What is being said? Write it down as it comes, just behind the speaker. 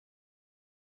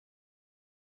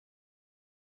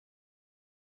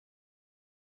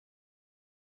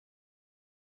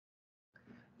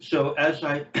So as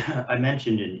I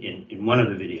mentioned in one of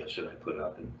the videos that I put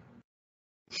up, and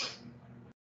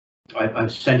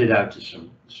I've sent it out to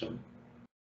some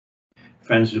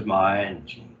friends of mine,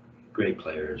 some great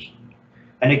players,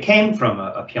 and it came from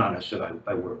a pianist that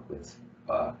I work with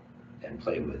and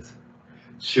play with,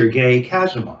 Sergei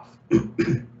Kazimov,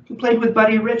 who played with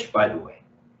Buddy Rich, by the way.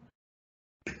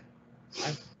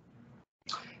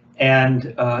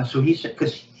 And so he said,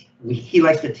 because he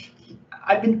likes to,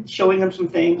 I've been showing him some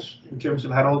things in terms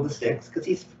of how to hold the sticks, because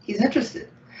he's interested.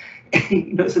 He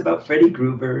knows about Freddie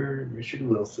Gruber and Richard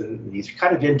Wilson, and he's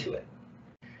kind of into it.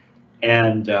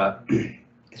 And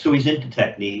so he's into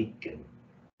technique, and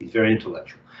he's very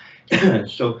intellectual.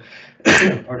 So,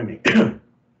 pardon me.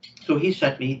 So he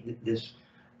sent me this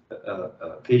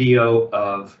video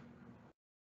of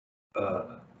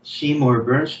Seymore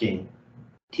Bernstein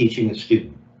teaching a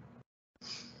student.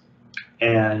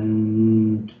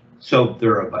 And so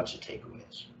there are a bunch of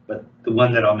takeaways, but the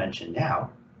one that I'll mention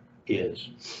now is,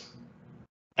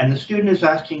 and the student is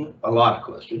asking a lot of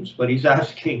questions, but he's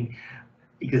asking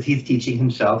because he's teaching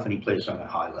himself and he plays on a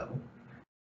high level,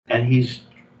 and he's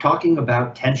talking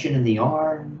about tension in the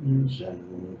arms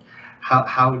and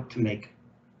how to make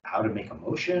a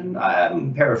motion.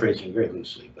 I'm paraphrasing very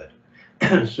loosely, but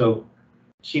so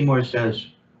Seymore says,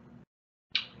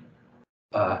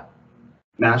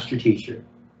 master teacher,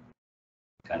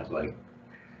 kind of like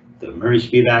the Murray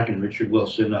Spivack and Richard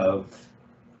Wilson of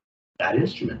that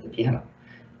instrument, the piano.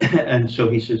 And so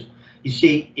he says, you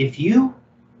see, if you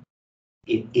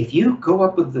go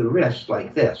up with the wrist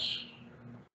like this,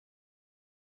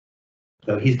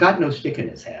 so he's got no stick in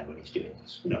his hand when he's doing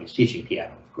this. You know, he's teaching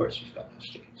piano, of course he's got no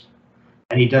stick in his hand.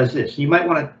 And he does this. You might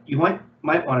want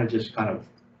to just kind of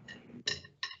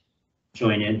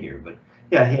join in here, but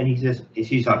yeah, and he says,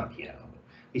 he's on the piano.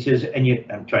 He says, and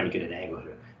I'm trying to get an angle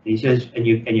here. And he says, and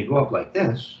you go up like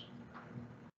this.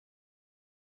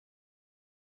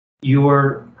 He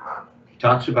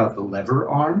talks about the lever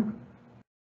arm.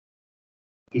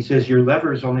 He says your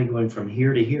lever is only going from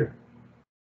here to here.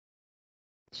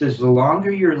 He says the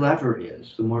longer your lever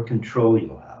is, the more control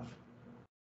you'll have.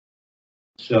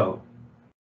 So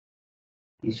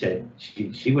he said,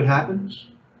 see what happens?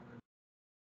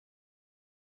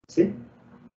 See?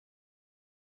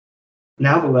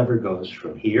 Now the lever goes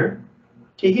from here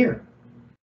to here.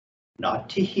 Not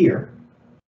to here,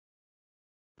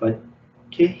 but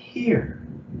to here.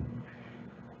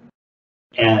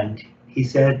 And he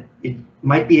said it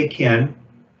might be akin,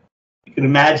 you can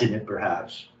imagine it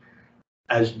perhaps,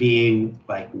 as being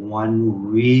like one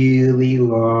really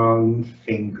long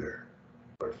finger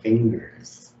or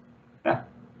fingers. Yeah.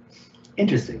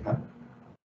 Interesting, huh?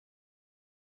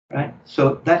 Right?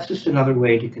 So that's just another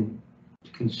way to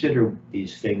consider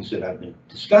these things that I've been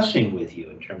discussing with you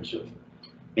in terms of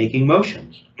making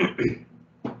motions.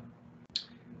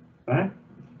 Right?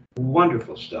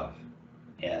 Wonderful stuff.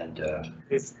 And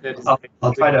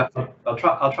I'll try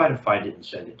to find it and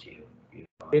send it to you.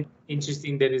 It's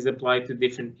interesting that is applied to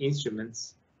different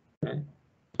instruments. Right?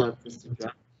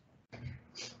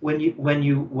 When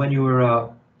you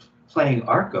were playing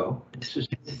arco, it's the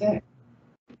same thing.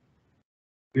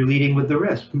 You're leading with the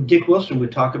wrist. Dick Wilson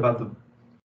would talk about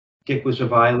Dick was a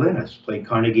violinist, played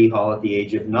Carnegie Hall at the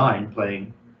age of 9,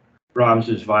 playing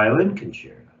Brahms's violin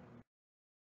concerto.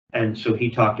 And so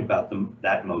he talked about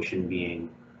that motion being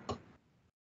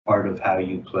part of how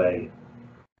you play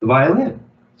the violin.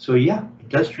 So yeah, it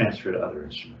does transfer to other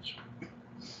instruments.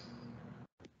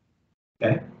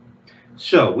 Okay,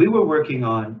 so we were working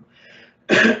on,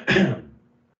 pardon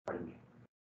me,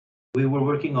 we were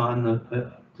working on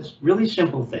the just really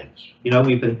simple things. You know,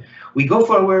 we go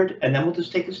forward and then we'll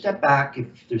just take a step back if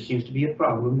there seems to be a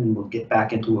problem, and we'll get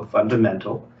back into a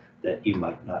fundamental that you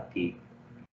might not be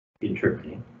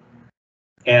interpreting.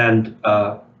 And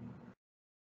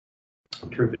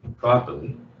interpreting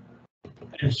properly.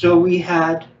 And so we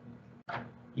had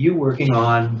you working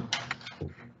on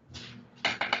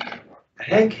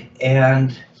Peg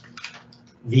and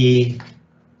the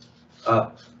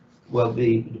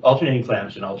alternating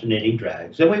flams and alternating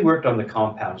drags. Then we worked on the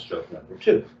compound stroke number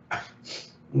 2,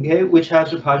 okay, which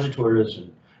has appoggiaturas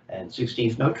and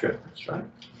 16th note triplets, right?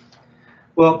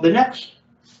 Well, the next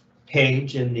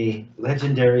page in the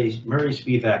legendary Murray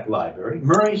Spivack library,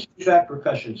 Murray Spivack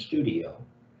Percussion Studio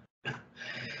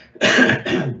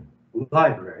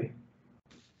library,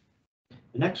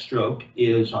 the next stroke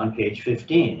is on page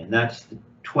 15, and that's the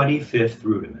 25th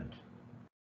Rudiment.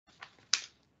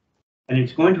 And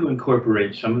it's going to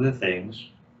incorporate some of the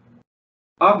things.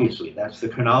 Obviously, that's the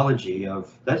chronology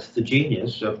that's the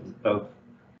genius of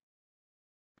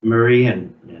Murray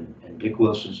and Dick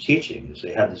Wilson's teaching, is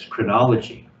they have this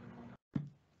chronology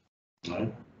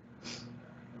Right?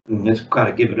 And it's got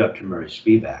to give it up to Murray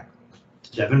Spivack.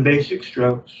 7 basic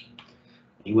strokes.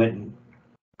 He went and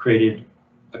created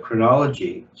a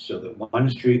chronology so that one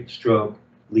stroke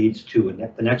leads to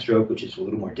the next stroke, which is a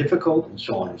little more difficult, and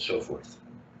so on and so forth.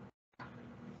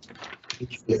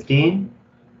 Page 15,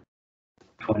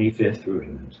 25th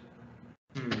Rudiment.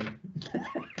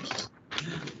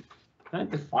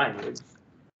 Trying to find it.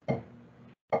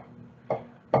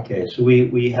 Okay, so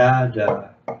we had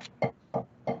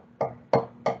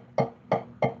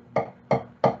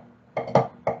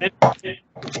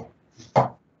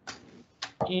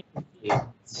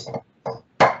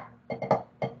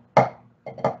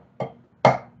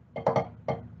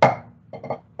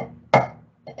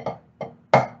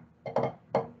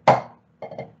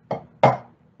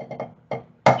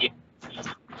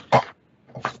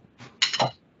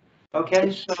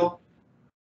okay, so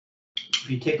if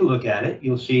you take a look at it,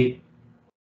 you'll see,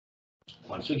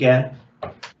 once again,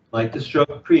 like the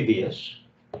stroke previous,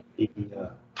 the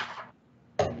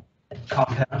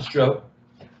compound stroke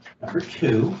number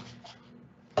 2,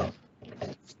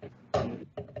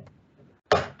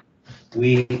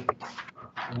 we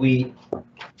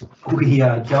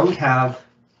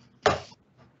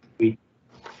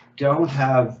don't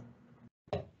have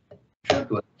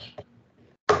triplets.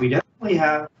 We definitely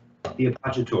have the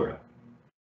appoggiatura.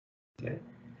 Okay,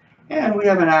 and we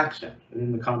have an accent. And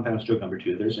in the compound stroke number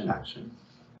 2, there's an accent.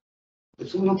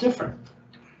 It's a little different.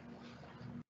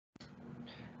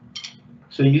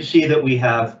 So you see that we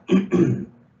have,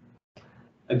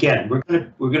 again, we're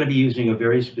gonna be using a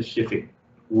very specific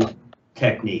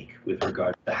technique with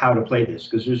regard to how to play this,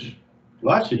 because there's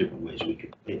lots of different ways we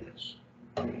could play this.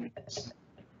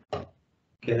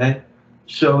 Okay,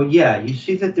 so yeah, you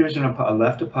see that there's a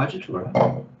left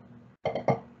appoggiatura,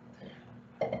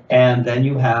 and then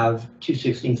you have 2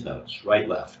 16th notes, right,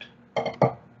 left,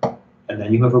 and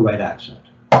then you have a right accent,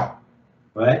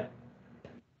 right?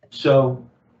 So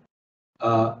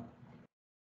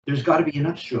there's got to be an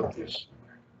upstroke there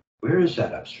somewhere. Where is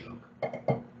that upstroke?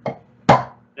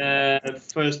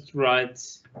 First right.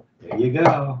 There you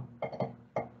go.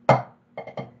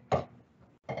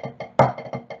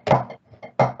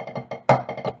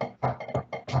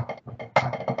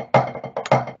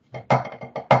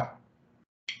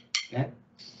 Okay.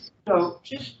 So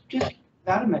just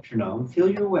without a metronome, feel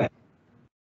your way.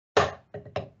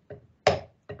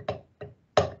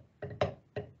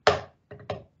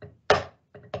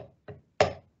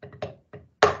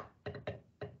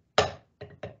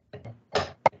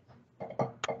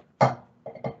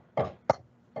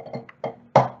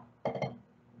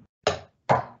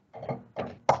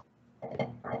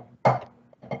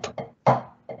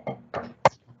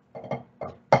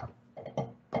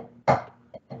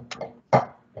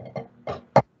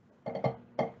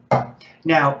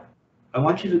 Now, I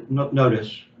want you to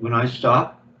notice when I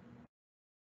stop,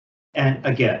 and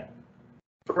again,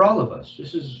 for all of us,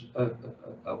 this is a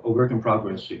work in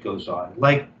progress that goes on.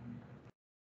 Like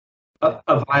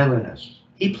a violinist,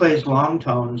 he plays long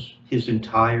tones his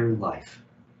entire life.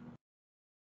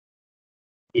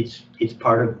 It's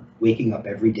part of waking up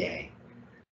every day.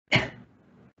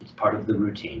 It's part of the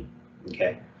routine,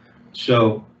 okay?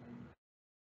 So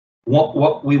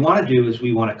what we want to do is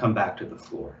we want to come back to the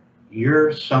floor.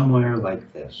 You're somewhere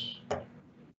like this.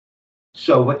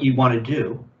 So what you want to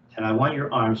do, and I want your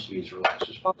arms to be as relaxed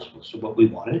as possible. So what we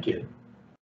want to do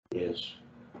is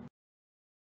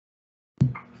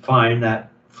find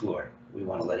that floor. We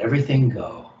want to let everything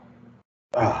go.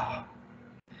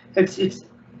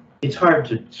 It's hard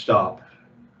to stop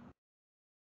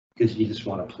because you just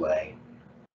want to play.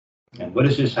 And what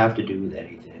does this have to do with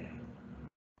anything?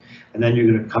 And then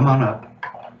you're going to come on up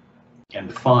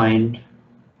and find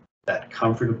that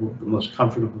comfortable, the most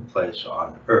comfortable place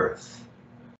on earth.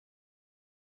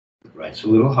 Right, so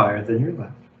a little higher than your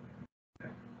left.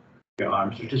 Okay. Your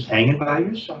arms are just hanging by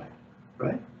your side,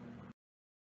 right?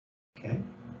 Okay.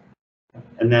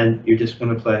 And then you're just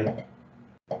going to play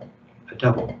a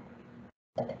double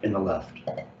in the left.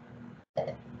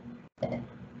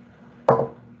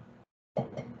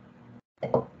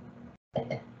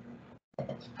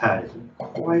 This pad isn't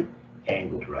quite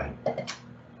angled right.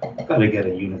 I've got to get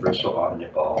a universal omni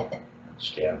ball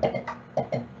stand.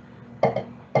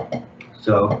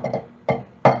 So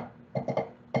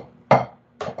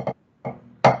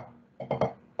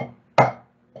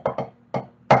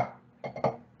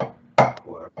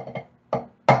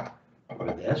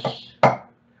or this,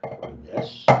 or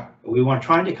this. We want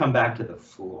trying to come back to the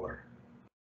floor.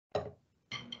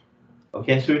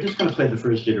 Okay, so we're just going to play the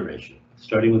first iteration,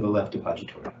 starting with the left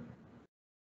appoggiatura.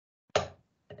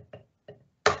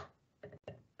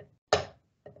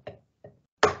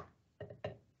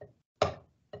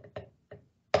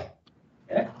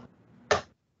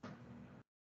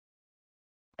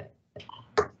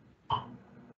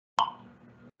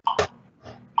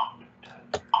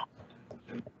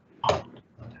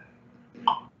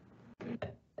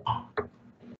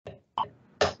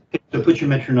 So put your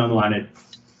metronome on at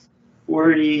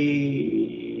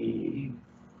 40,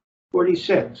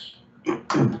 46.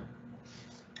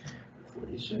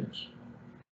 46.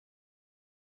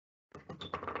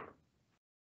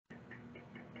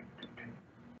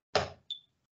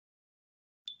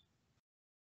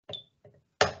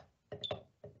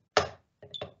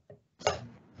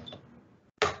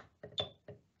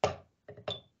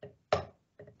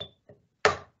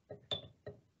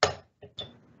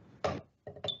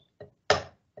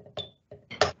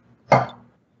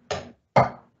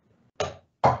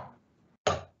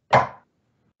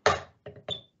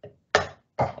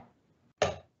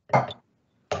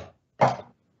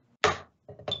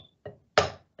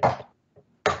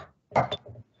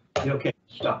 Okay,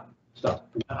 stop.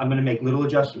 I'm going to make little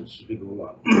adjustments as we go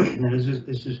along. And this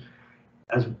is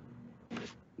as we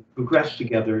progress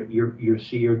together. Your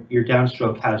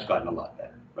downstroke has gotten a lot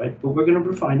better, right? But we're going to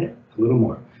refine it a little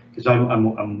more because I'm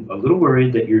a little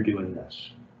worried that you're doing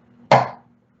this.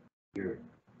 You're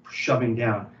shoving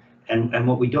down, and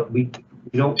what we don't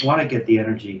want to get the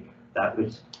energy that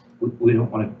was. We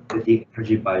don't want to get the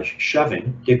energy by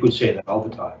shoving. Dick would say that all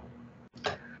the time.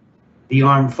 The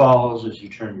arm falls as you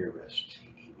turn your wrist.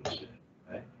 He would say,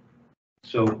 right?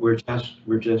 So we're just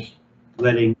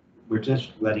letting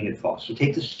it fall. So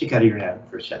take the stick out of your hand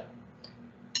for a second,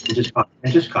 and just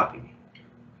copy me.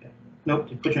 Okay. Nope.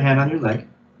 Just put your hand on your leg.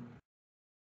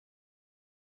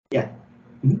 Yeah.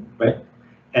 Right.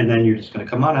 And then you're just going to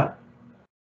come on up.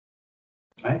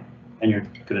 Right. And you're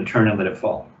going to turn and let it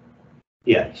fall.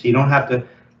 Yeah. So you don't have to.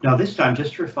 Now this time,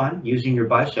 just for fun, using your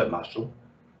bicep muscle,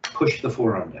 push the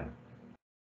forearm down.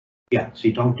 Yeah, so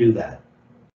you don't do that.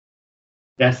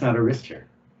 That's not a wrist turn.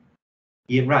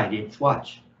 Yeah, right, it's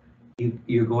watch.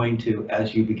 You're going to,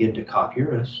 as you begin to cock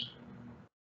your wrist,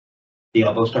 the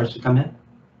elbow starts to come in,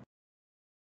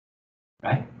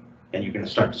 right? And you're going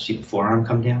to start to see the forearm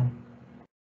come down.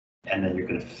 And then you're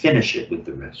going to finish it with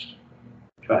the wrist.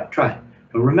 Try it.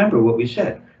 But remember what we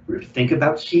said. Think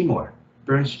about Seymore,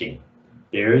 Bernstein.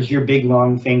 There's your big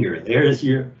long finger. There is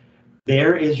your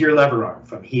lever arm.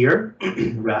 From here,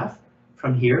 Raph,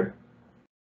 from here,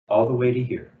 all the way to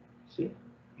here. See? You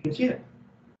can see it.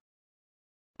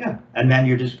 Yeah. And then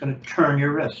you're just going to turn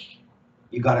your wrist.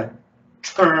 You got to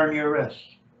turn your wrist.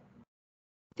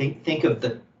 Think of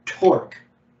the torque.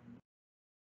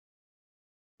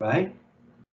 Right?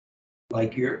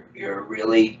 Like you're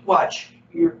really, watch.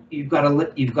 You've got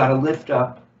to lift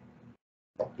up.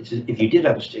 If you did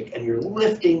have a stick and you're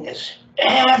lifting this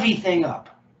heavy thing up.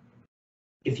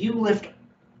 If you lift,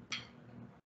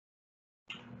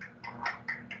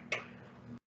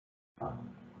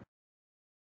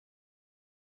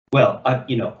 well,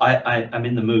 I'm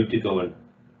in the mood to go and.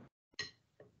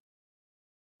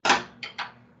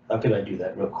 How could I do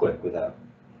that real quick without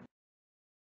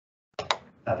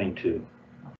having to?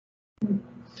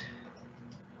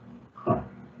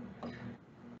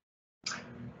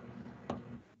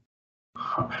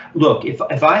 Look,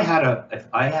 if I had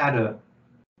a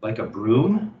like a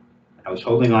broom, I was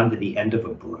holding on to the end of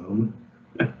a broom.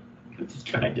 I'm just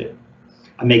trying to.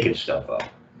 I'm making stuff up,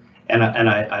 and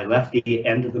I left the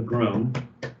end of the broom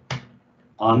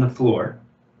on the floor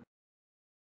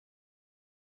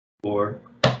or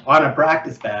on a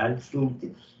practice pad. So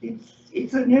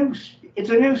it's a new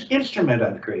instrument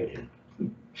I've created,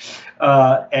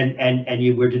 and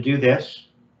you were to do this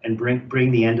and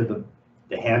bring the end of the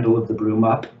handle of the broom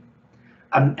up,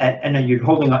 and then you're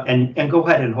holding on and go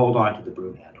ahead and hold on to the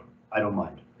broom handle. I don't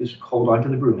mind. Just hold on to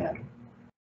the broom handle.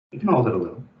 You can hold it a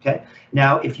little, okay?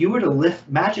 Now, if you were to lift,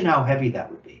 imagine how heavy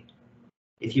that would be.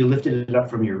 If you lifted it up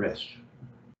from your wrist,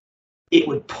 it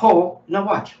would pull. Now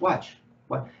watch.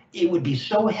 It would be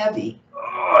so heavy,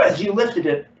 as you lifted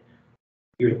it,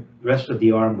 your rest of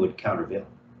the arm would countervail.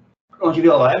 Don't you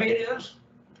feel how heavy it is?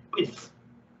 It's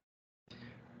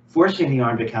forcing the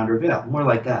arm to countervail, more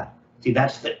like that. See,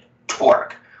 that's the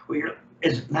torque, where you're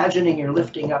imagining you're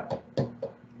lifting up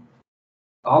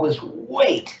all this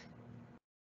weight.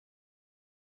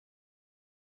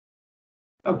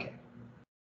 Okay.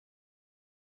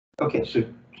 Okay, so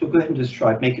go ahead and just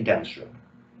try, make a downstroke.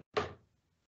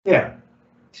 There.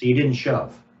 So you didn't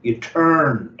shove. You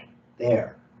turned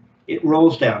there. It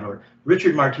rolls down, or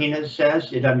Richard Martinez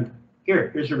says it.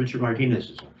 Here's a Richard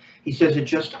Martinez's one. He says it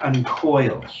just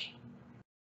uncoils.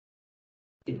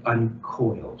 It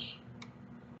uncoils.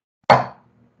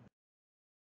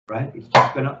 Right? It's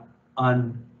just going to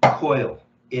uncoil.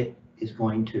 It is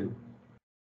going to.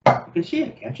 You can see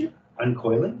it, can't you?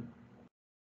 Uncoiling.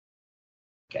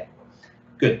 Okay.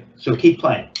 Good. So keep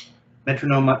playing.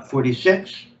 Metronome up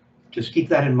 46. Just keep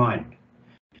that in mind.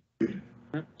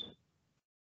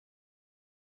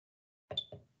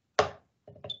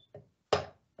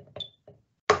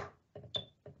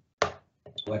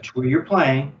 Watch where you're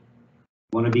playing.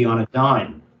 You want to be on a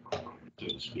dime, so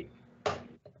to speak.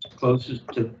 As closest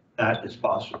to that as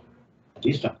possible. At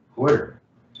least on a quarter.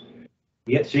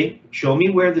 Yeah, see? Show me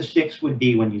where the sticks would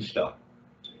be when you stop.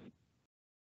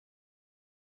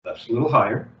 Left's a little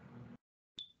higher.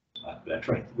 That's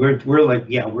right. We're like,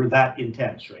 yeah, we're that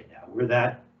intense right now. We're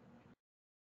that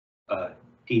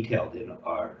detailed in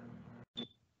our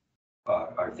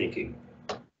thinking.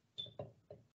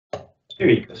 There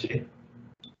you go, see?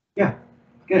 Yeah,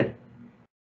 good.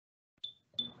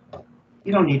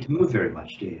 You don't need to move very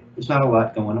much, do you? There's not a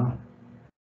lot going on.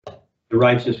 The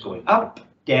right's just going up,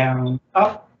 down,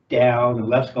 and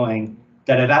left's going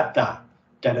da-da-da-da,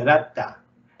 da-da-da-da,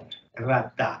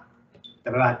 da-da-da-da,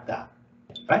 da-da-da-da.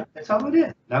 Right? That's all it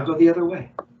is. Now go the other way.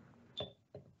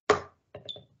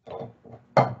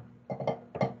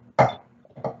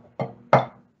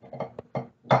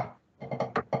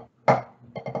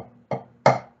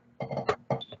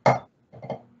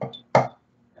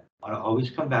 Always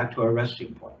come back to our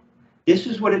resting point. This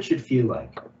is what it should feel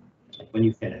like when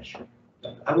you finish.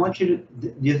 I want you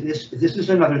to, this is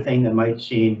another thing that might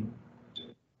seem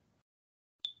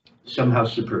somehow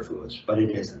superfluous, but it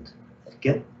isn't.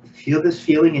 Feel this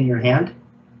feeling in your hand.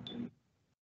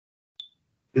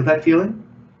 Feel that feeling?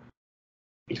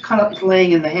 It's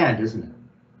laying in the hand, isn't it?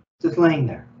 It's just laying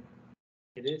there.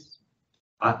 It is.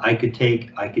 I could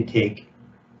take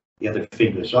the other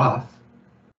fingers off,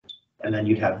 and then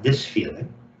you'd have this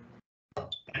feeling,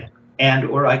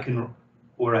 or I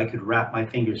could wrap my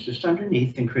fingers just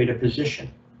underneath and create a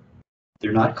position.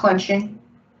 They're not clenching,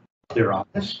 they're on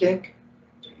the stick,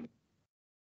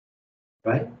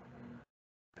 right?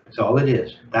 That's all it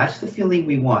is. That's the feeling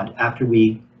we want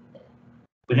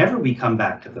whenever we come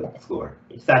back to the floor.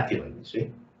 It's that feeling, you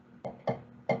see?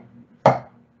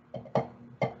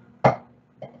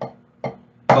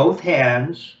 Both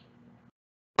hands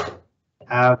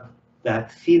have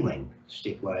that feeling,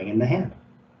 stick lying in the hand.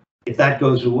 If that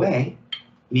goes away, it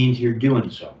means you're doing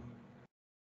something.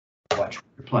 Watch what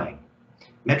you're playing.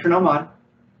 Metronome on,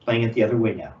 playing it the other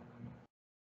way now.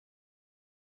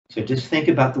 So just think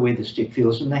about the way the stick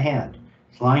feels in the hand.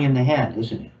 It's lying in the hand,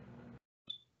 isn't it?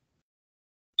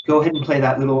 Go ahead and play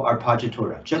that little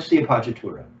arpeggiatura, just the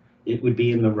arpeggiatura. It would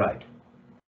be in the right.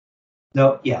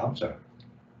 No, yeah, I'm sorry.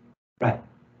 Right.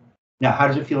 Now, how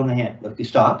does it feel in the hand? Look, you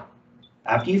stop.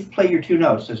 After you play your two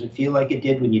notes, does it feel like it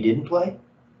did when you didn't play?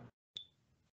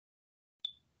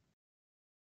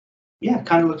 Yeah, it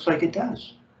kind of looks like it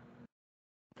does.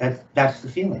 That's the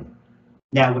feeling.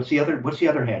 Now, what's the other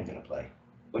hand going to play?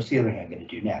 What's the other hand going to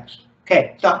do next?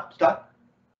 Okay, stop.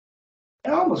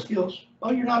 It almost feels,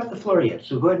 well, you're not at the floor yet,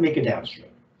 so go ahead and make a downstroke.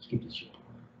 Let's keep this simple.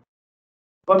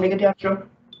 Go ahead and make a downstroke.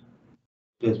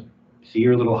 Because, see,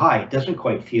 you're a little high. It doesn't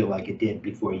quite feel like it did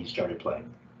before you started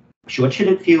playing. So what should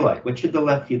it feel like? What should the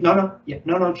left feel?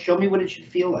 No, show me what it should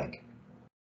feel like.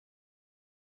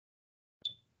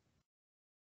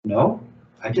 No,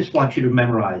 I just want you to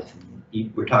memorize,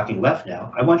 we're talking left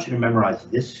now, I want you to memorize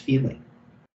this feeling,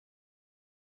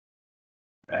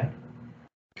 right?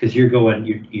 Because you're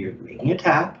making a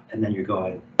tap, and then you're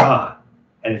going, and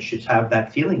it should have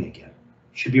that feeling again.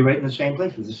 It should be right in the same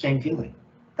place with the same feeling.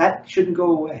 That shouldn't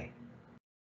go away.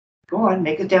 Go on,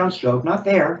 make a downstroke, not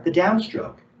there, the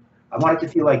downstroke. I want it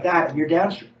to feel like that, and your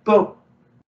downstroke, boom.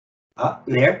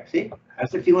 There, see,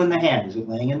 how's it feel in the hand? Is it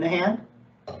laying in the hand?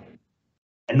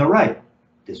 And the right,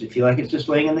 does it feel like it's just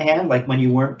laying in the hand, like when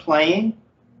you weren't playing?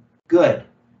 Good.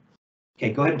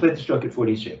 Okay, go ahead and play the stroke at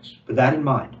 46. Put that in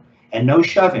mind. And no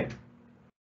shoving.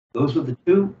 Those are the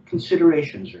two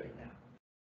considerations right now.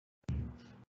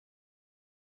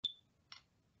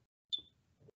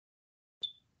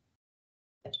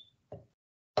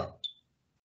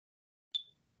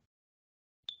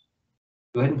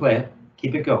 Go ahead and play it.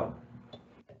 Keep it going.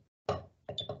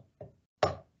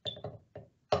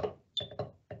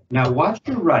 Now watch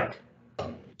your right.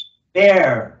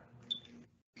 There.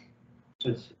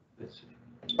 Let's see.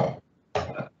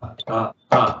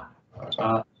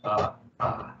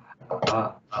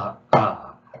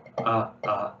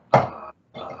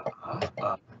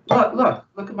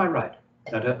 Look at my right.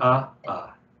 Da-da,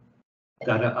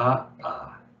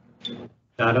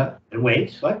 and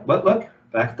wait, look,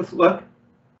 back to the look.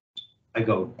 I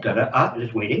go da-da,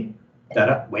 just waiting,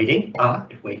 da-da, waiting,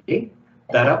 just waiting,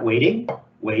 da-da, waiting.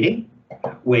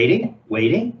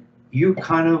 You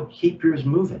kind of keep yours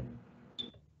moving.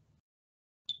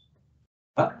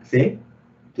 See?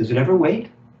 Does it ever wait?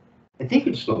 I think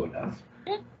it's slow enough.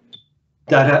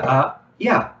 Da-da,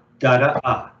 yeah,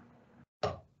 da-da,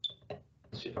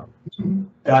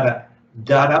 da-da,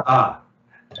 da-da,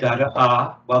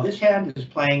 da-da, while this hand is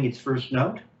playing its first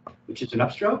note, which is an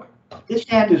upstroke. This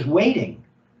hand is waiting.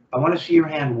 I want to see your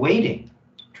hand waiting.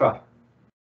 Try.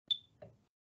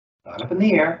 Not up in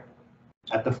the air,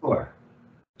 at the floor.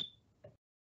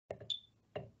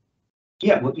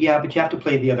 Yeah, well, yeah, but you have to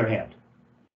play the other hand.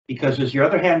 Because as your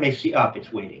other hand makes the up,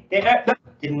 it's waiting. There, no,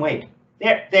 didn't wait.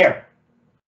 There.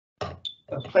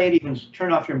 Play it even,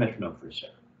 turn off your metronome for a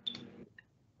second.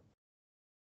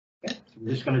 Okay, so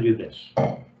we're just going to do this.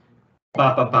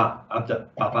 Ba ba ba, up the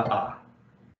ba ba ah.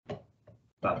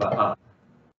 Ba ba ah.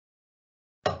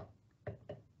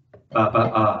 Ba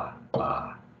ba ah,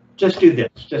 ah. Just do this.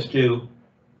 Just do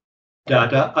da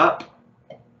da up,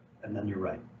 and then you're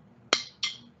right.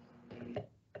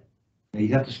 Now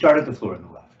you have to start at the floor on the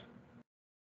left.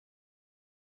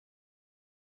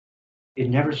 It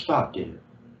never stopped, did it?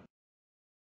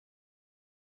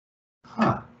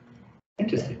 Huh.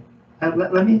 Interesting.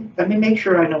 Let me make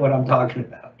sure I know what I'm talking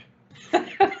about.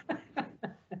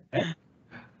 Okay.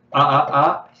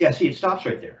 Yeah, see, it stops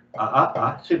right there.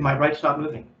 See, my right's not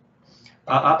moving.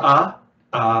 And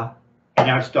now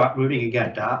I start moving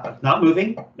again. Not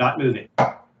moving, not moving.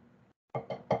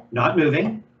 Not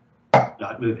moving,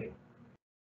 not moving.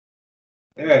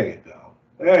 There you go.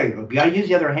 There you go. You gotta use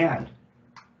the other hand.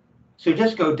 So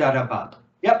just go da-da-bop.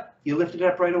 Yep, you lift it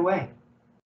up right away.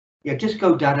 Yeah, just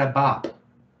go da-da-bop.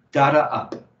 Da-da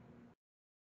up.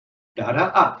 Da-da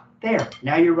up. There.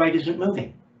 Now your right isn't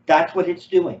moving. That's what it's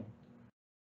doing.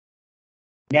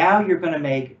 Now you're going to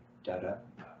make da-da,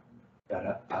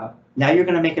 da-da up. Now you're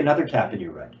going to make another tap in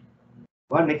your right.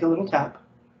 Go on, make a little tap.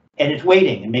 And it's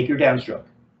waiting, and make your downstroke.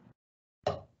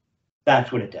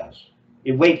 That's what it does.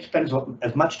 It waits, spends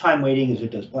as much time waiting as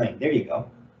it does playing. There you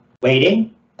go.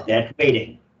 Waiting, that's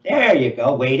waiting. There you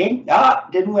go, waiting. Ah,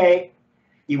 didn't wait.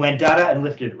 You went da-da and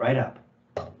lifted it right up.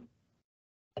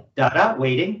 Da-da,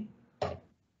 waiting.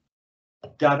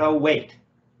 Da-da, wait.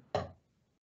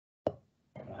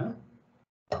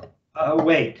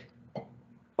 Wait.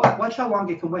 Watch how long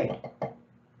it can wait.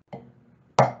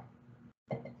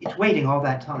 It's waiting all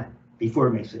that time before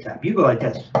it makes the tap. You go like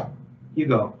this. You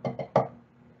go.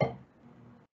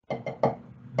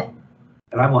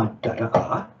 And I want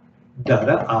da-da-ah,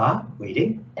 da-da-ah,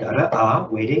 waiting, da-da-ah,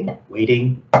 waiting,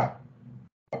 waiting,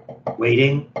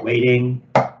 waiting, waiting,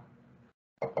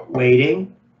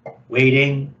 waiting,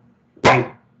 waiting, wait,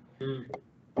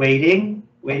 waiting,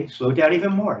 wait, slow down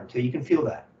even more until you can feel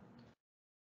that.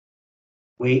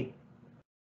 Wait,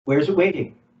 where's it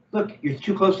waiting? Look, you're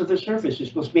too close to the surface. It's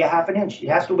supposed to be a ½ inch. It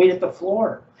has to wait at the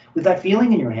floor with that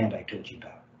feeling in your hand I told you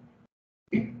about.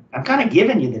 I'm kind of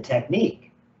giving you the technique.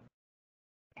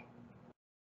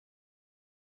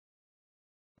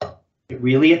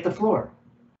 Really at the floor.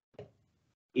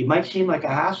 It might seem like a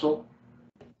hassle,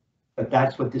 but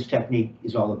that's what this technique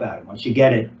is all about. Once you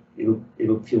get it,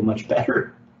 it'll feel much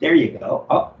better. There you go.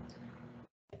 Oh.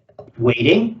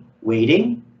 Waiting,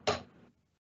 waiting,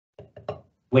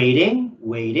 waiting,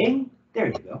 waiting. There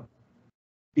you go.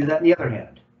 Do that in the other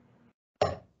hand.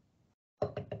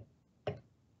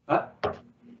 Up.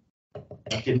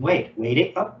 That didn't wait.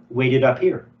 Waiting up. Waited up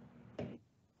here.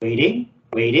 Waiting,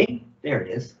 waiting. There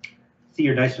it is. See,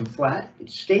 you're nice and flat.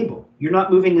 It's stable. You're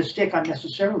not moving the stick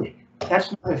unnecessarily.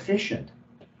 That's not efficient.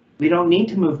 We don't need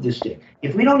to move the stick.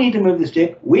 If we don't need to move the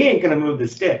stick, we ain't going to move the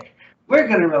stick. We're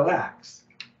going to relax.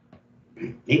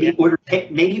 Maybe order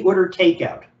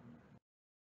takeout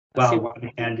while one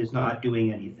hand is not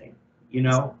doing anything. You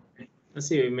know? I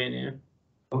see what you mean, yeah.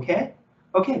 Okay?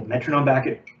 Okay, metronome back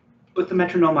at, put the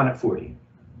metronome on at 40.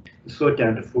 Slow it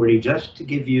down to 40 just to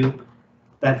give you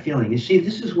that feeling. You see,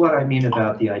 this is what I mean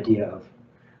about the idea of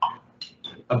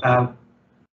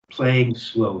playing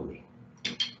slowly.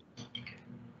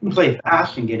 You can play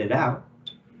fast and get it out.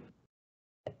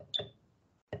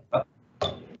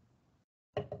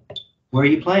 Where are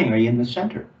you playing? Are you in the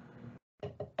center?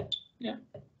 Yeah.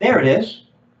 There it is.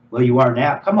 Well, you are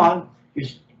now. Come on.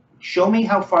 Show me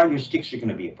how far your sticks are going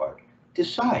to be apart.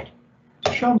 Decide.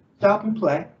 Show me. Stop and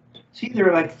play. See,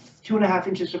 they're like 2.5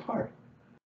 inches apart.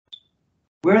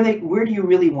 Where do you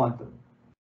really want them?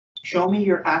 Show me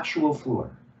your actual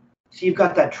floor. See, you've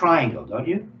got that triangle, don't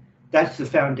you? That's the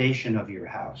foundation of your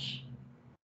house.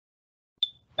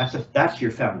 That's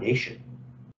your foundation.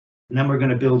 And then we're going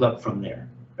to build up from there,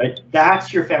 right?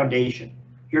 That's your foundation.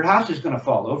 Your house is going to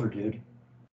fall over, dude.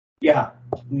 Yeah,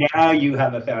 now you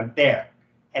have a foundation there.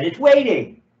 And it's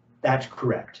waiting. That's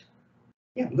correct.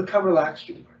 Yeah, look how relaxed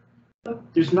you are.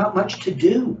 Look, there's not much to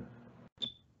do.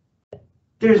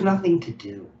 There's nothing to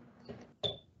do.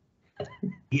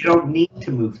 You don't need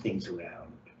to move things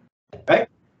around, right?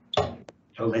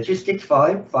 So let your sticks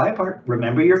fly apart.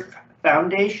 Remember your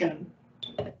foundation,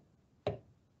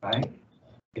 right?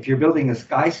 If you're building a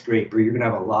skyscraper, you're going to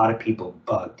have a lot of people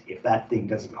bugged if that thing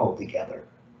doesn't hold together.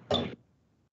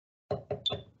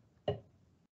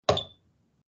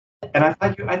 And I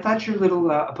thought your little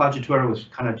appoggiatura was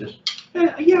kind of just,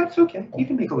 yeah, it's okay. You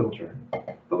can make a little turn.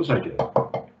 What was I doing?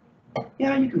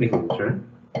 Yeah, you can make a little turn.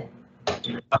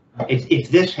 It's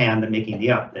this hand that making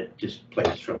the up that just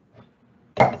plays from.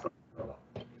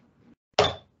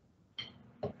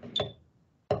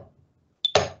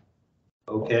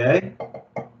 Okay.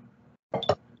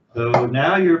 So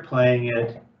now you're playing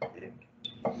it.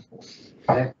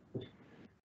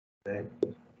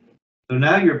 So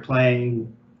now you're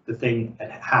playing the thing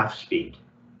at half speed,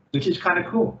 which is kind of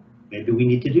cool. Maybe we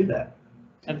need to do that.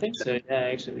 I think so. Yeah,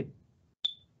 actually.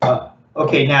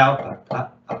 Okay, now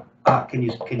can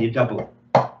you double it?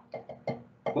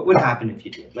 What would happen if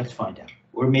you did? Let's find out.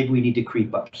 Or maybe we need to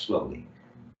creep up slowly.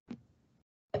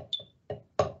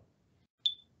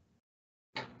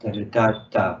 Da da da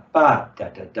da ba da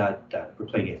da da da. We're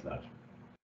playing eighth note.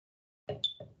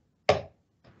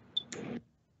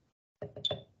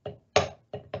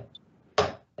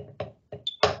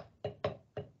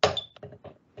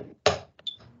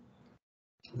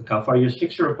 Look how far your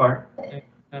sticks are apart.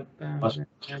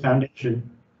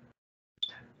 Foundation.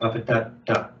 Up at that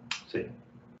da. See.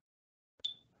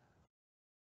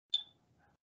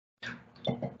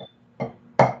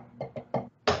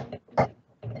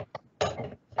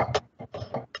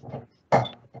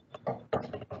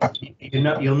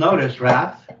 You'll notice,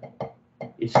 Wrath,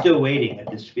 it's still waiting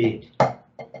at this speed.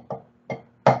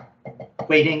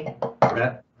 Waiting,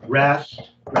 rest, rest,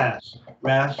 rest,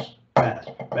 rest, rest,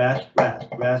 rest, rest,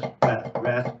 rest, rest,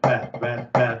 rest,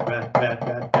 rest, rest, rest,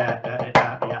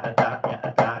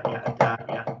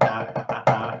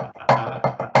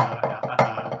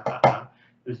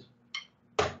 there's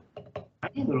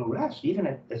tiny little rest, even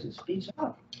as it speeds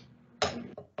up.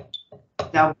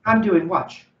 Now, I'm doing,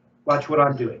 watch what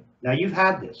I'm doing. Now, you've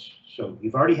had this, so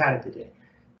you've already had it today,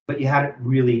 but you had it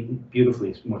really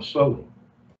beautifully, more slowly.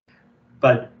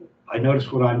 But I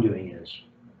notice what I'm doing is,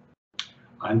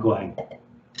 I'm going,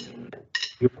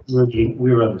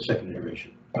 we're on the second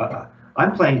iteration.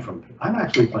 I'm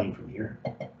actually playing from here.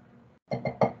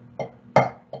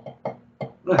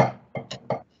 Look.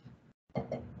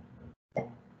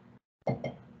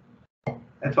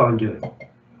 That's all I'm doing.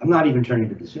 I'm not even turning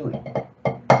to the ceiling.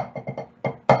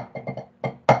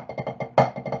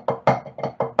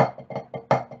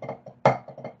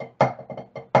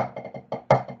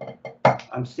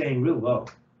 I'm staying real low.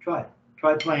 Try it.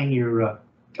 Try playing your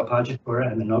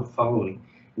appoggiatura and the note following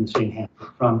in the same hand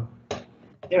from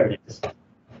there it is.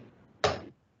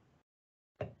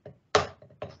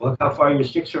 Look how far your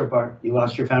sticks are apart. You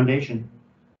lost your foundation.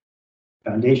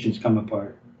 Foundations come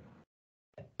apart.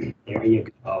 There you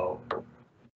go.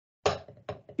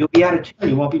 You'll be out of tune.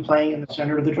 You won't be playing in the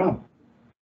center of the drum.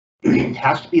 It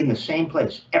has to be in the same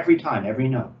place every time, every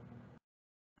note.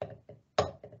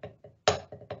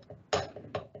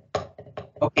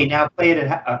 Okay, now play it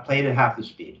at half the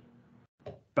speed.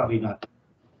 Probably not.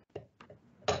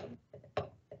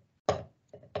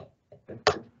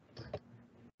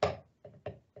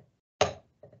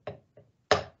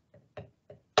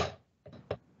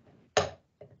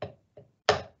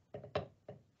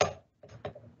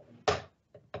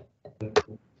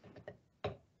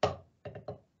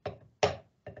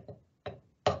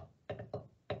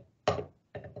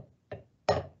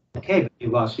 Okay, but you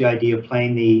lost the idea of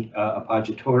playing the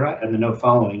appoggiatura and the note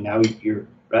following. Now you're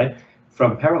right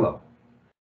from parallel.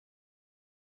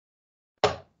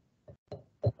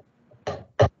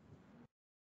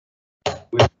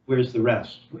 Where's the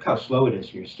rest? Look how slow it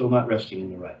is. You're still not resting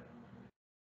in the right.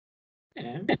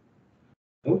 Yeah.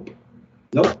 Nope.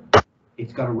 Nope.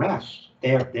 It's got to rest.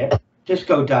 There. Just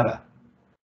go da-da.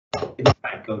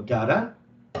 Go da-da.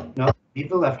 No, leave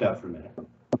the left out for a minute.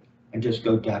 And just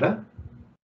go da-da.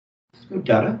 Just go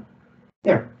da-da.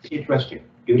 There. See, it's resting.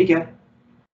 Do it again.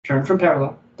 Turn from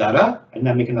parallel. Da-da. And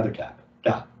then make another tap.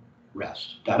 Da.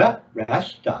 Rest. Da-da.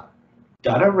 Rest. Da.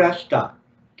 Da-da. Rest. Da.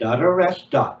 Da-da. Rest.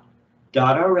 Da.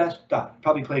 Da-da. Rest. Da.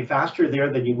 Probably playing faster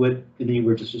there than you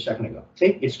were just a second ago.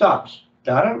 See, it stops.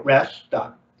 Da-da. Rest.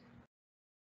 Da.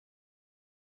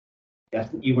 Yes,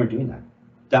 you weren't doing that.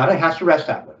 Da-da has to rest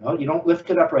that way. No, you don't lift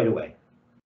it up right away.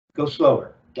 Go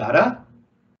slower. Da-da.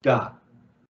 Da.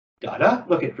 Da-da.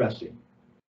 Look at resting.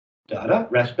 Da-da.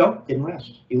 Rest. No, didn't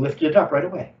rest. You lifted it up right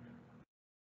away.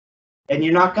 And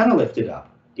you're not going to lift it up.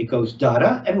 It goes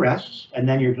da-da and rests, and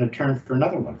then you're going to turn for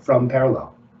another one from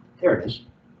parallel. There it is.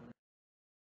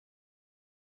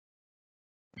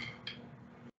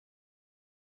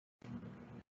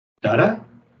 Da-da.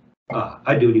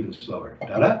 I do it even slower.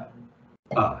 Da-da.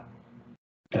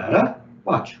 da-da,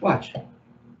 watch,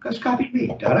 just copy me,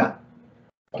 da-da,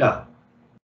 da,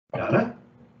 da-da,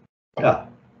 da,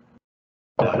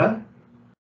 da-da,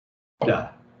 da,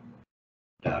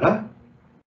 da-da,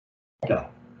 da.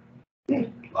 Yeah,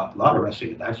 a lot of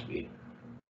resting at that speed.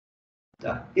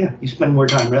 Da. Yeah, you spend more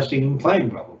time resting than playing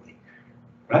probably,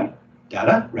 right?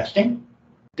 Da-da, resting,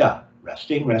 da,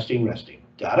 resting,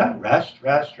 da-da, rest,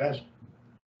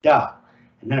 da,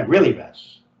 and then it really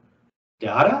rests.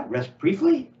 Da-da, rest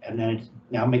briefly, and then it's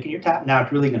now making your tap. Now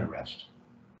it's really going to rest.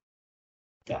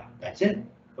 Da, that's it.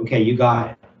 Okay, you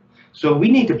got it. So we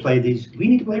need to play these. We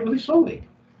need to play really slowly.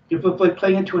 If we're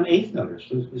playing it to an eighth note,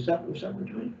 so is that what we're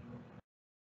doing?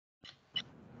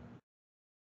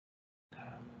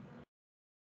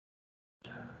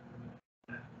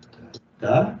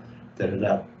 Da, da,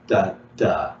 da, da,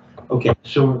 da. Okay,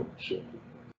 so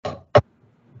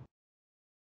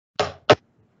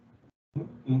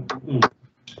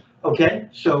okay,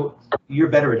 so you're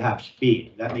better at half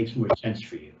speed. That makes more sense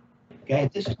for you. Okay,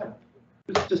 this time,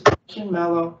 it's just nice and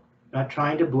mellow, not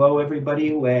trying to blow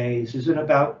everybody away. This isn't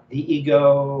about the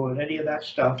ego and any of that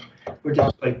stuff. We're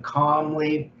just like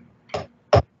calmly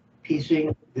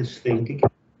piecing this thing together.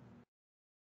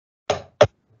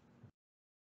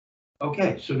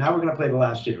 Okay, so now we're going to play the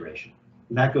last iteration,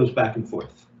 and that goes back and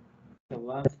forth. The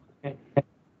last. Okay.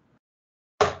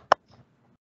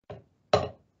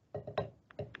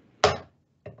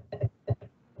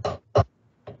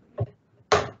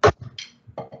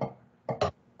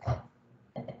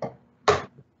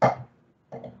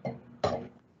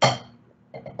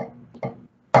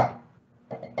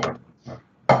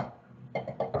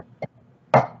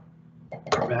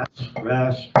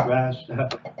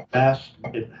 Rest.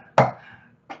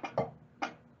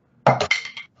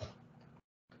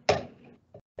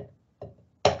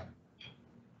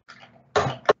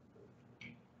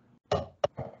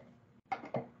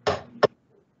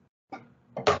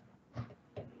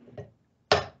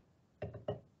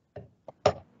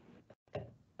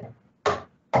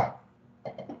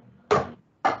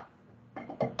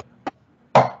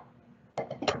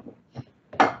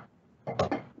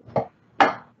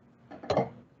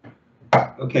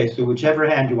 Okay, so whichever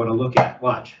hand you want to look at,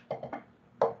 watch.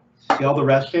 See all the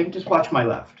resting? Just watch my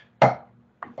left.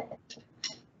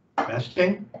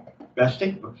 Resting,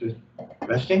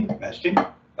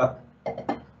 up.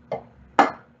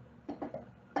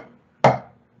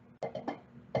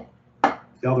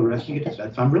 See all the resting it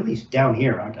does? I'm really down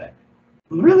here, aren't I?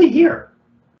 I'm really here.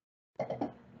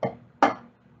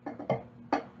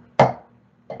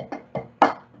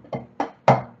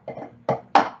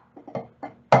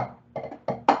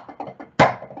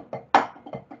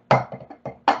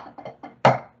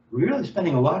 We're really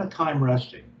spending a lot of time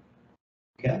resting.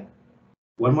 Okay?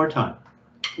 One more time.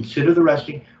 Consider the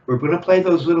resting. We're going to play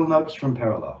those little notes from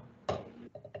parallel.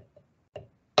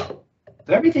 So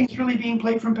everything's really being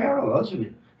played from parallel, isn't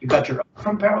it? You've got your up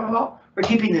from parallel. We're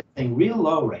keeping this thing real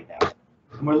low right now.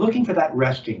 And we're looking for that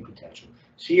resting potential.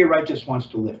 See, your right just wants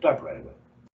to lift up right away.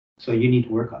 So you need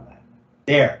to work on that.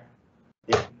 There.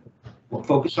 We'll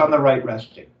focus on the right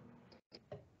resting.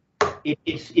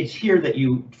 It's here that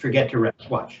you forget to rest.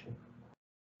 Watch.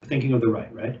 Thinking of the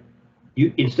right?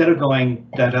 You, instead of going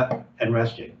da-da and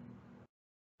resting,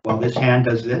 well, this hand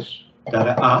does this,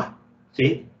 da-da,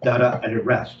 see, da-da, and it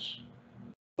rests.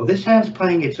 Well, this hand's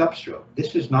playing its upstroke.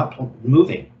 This is not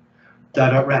moving,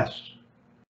 da-da, rest.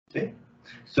 See?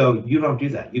 So you don't do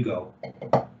that. You go.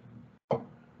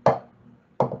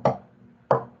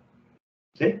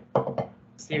 See?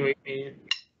 See what you mean.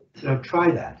 So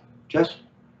try that. Just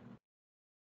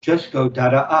go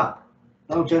da-da up.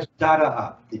 No, just da-da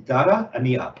up. The da-da and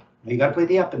the up. Now you got to play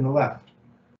the up and the left.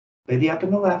 Play the up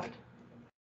and the left.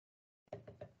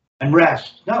 And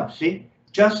rest. No, see?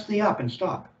 Just the up and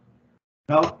stop.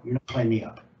 No, you're not playing the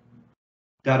up.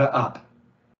 Da-da up.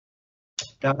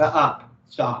 Da-da up.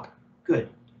 Stop. Good.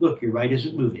 Look, your right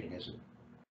isn't moving, is it?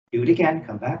 Do it again.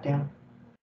 Come back down.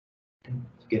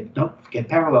 Get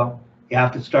parallel. You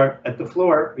have to start at the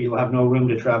floor or you'll have no room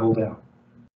to travel down.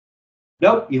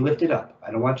 Nope, you lift it up.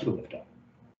 I don't want you to lift up.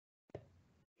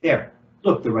 There.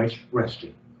 Look, the right's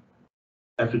resting.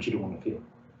 That's what you don't want to feel.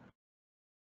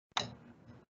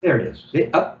 There it is. See,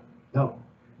 up. No,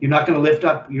 you're not going to lift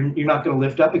up. You're not going to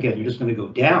lift up again. You're just going to go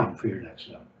down for your next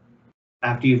note.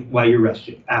 While you're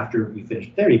resting. After you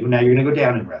finish. There you go. Now you're going to go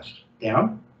down and rest.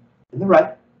 Down. In the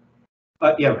right.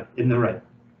 Yeah, right. In the right.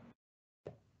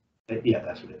 Yeah,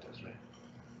 that's what it does, right?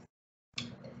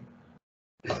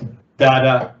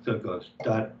 Da-da. So it goes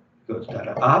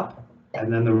da-da up,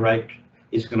 and then the right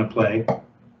is going to play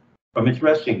from its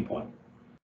resting point.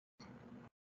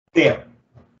 There.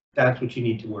 That's what you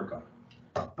need to work on.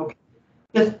 Okay.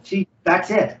 Just see,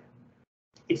 that's it.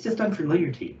 It's just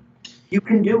unfamiliar to you. You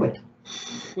can do it.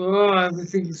 Oh,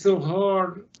 everything is so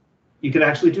hard. You can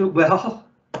actually do it well.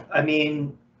 I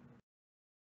mean,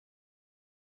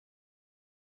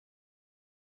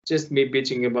 just me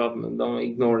bitching about it. Don't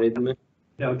ignore it.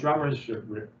 you know, drummers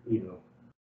are, you know,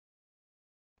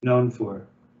 known for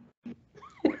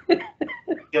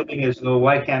feeling as though,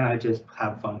 why can't I just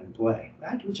have fun and play?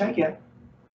 Right? Which I get.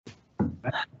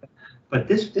 Right? But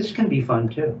this can be fun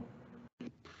too.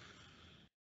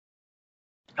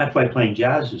 That's why playing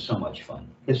jazz is so much fun.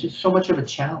 It's just so much of a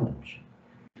challenge.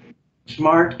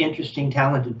 Smart, interesting,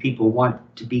 talented people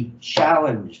want to be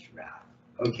challenged, Ralph.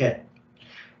 Okay.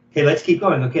 Okay, let's keep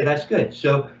going. Okay, that's good.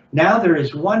 So now there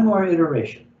is one more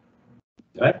iteration,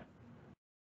 right?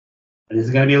 And this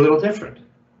is going to be a little different.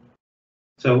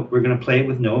 So we're going to play it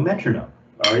with no metronome.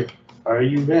 All right. Are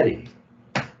you ready?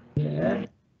 Yeah.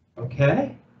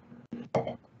 Okay.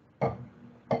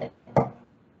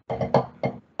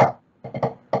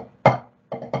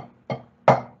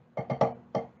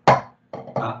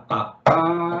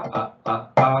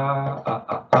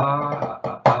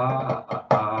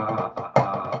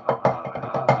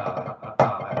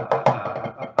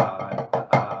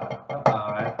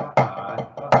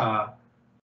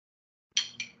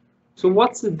 So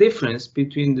what's the difference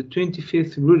between the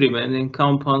 25th rudiment and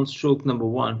compound stroke number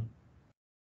 1?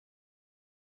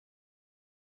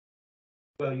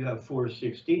 Well, you have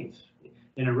 4/16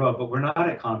 in a row, but we're not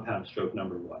at compound stroke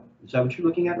number 1. Is that what you're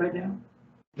looking at right now?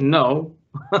 No.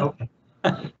 Okay.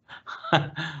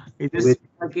 It's just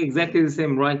like exactly the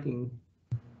same writing.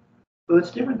 Well, it's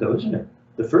different though, isn't it?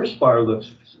 The first bar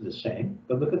looks the same,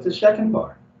 but look at the second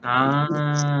bar.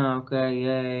 Ah, okay,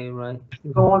 yeah, right.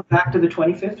 Going back to the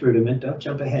 25th rudiment, don't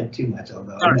jump ahead too much,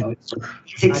 although I know it's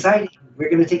exciting. We're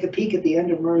going to take a peek at the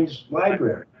end of Murray's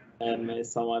library. And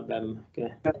some of them,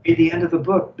 okay. It's going to be the end of the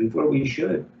book before we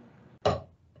should.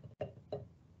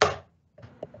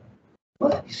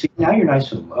 Well, you see, now you're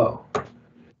nice and low.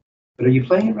 But are you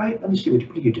playing it right? Let me see, what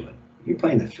are you doing? You're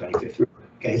playing the 25th rudiment.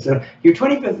 Okay, so your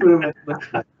 25th rudiment looks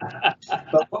good.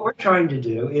 But what we're trying to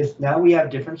do is now we have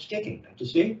different sticking. Don't you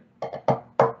see?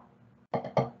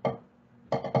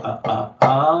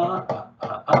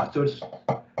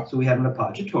 So we have an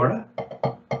appoggiatura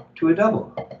to a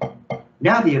double.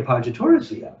 Now the appoggiatura is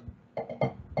the up.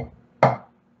 How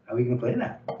are we going to play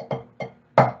that?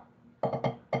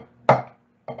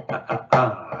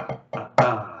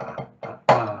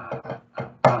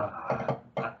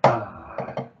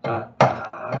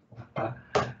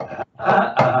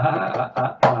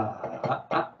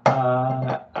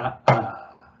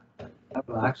 How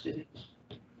relaxed it is.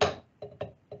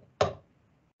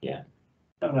 Yeah.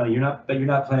 No, you're not, but you're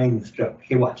not playing the stroke.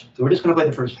 Okay, watch. So we're just going to play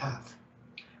the first half.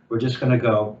 We're just going to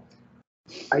go.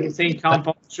 Are you saying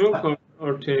compound stroke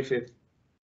or 25th?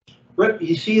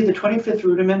 You see the 25th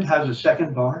rudiment has a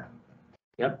second bar?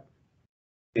 Yep.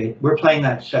 Okay, we're playing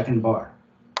that second bar.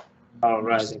 Oh,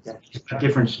 right. Okay. It's a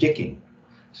different sticking.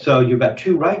 So you've got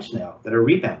two rights now that are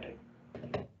rebounding.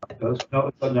 No,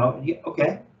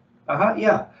 okay.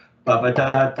 Yeah. Ba ba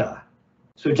da da.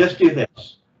 So just do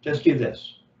this. Just do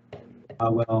this.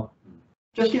 Well,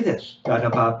 just do this. Da da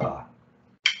ba ba.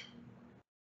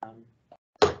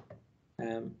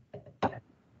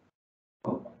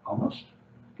 Oh, almost.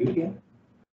 Do it again.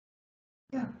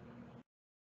 Yeah.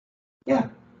 Yeah.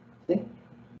 See?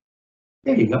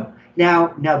 There you go.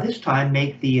 Now this time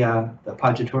make the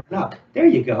appoggiatura up. There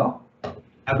you go.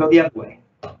 Now go the other way.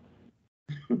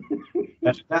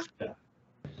 That's better.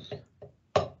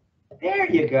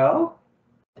 There you go.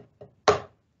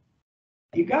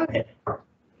 You got it. Well,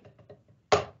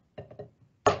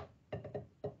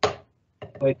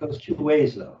 it goes two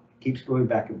ways though. It keeps going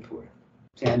back and forth.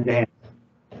 It's hand to hand.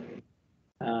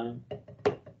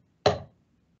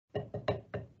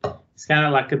 It's kind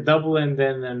of like a double and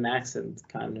then an accent,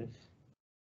 kind of.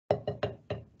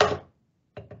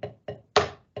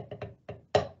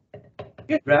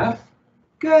 Good, Ralph.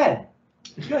 Good.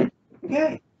 Good.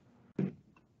 Okay.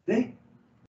 See?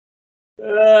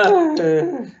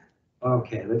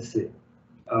 Okay, let's see.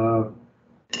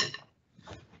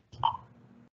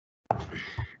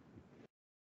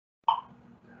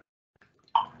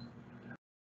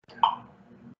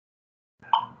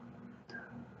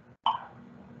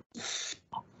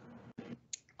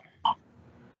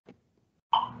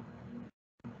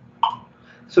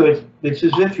 So it's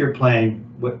as if you're playing.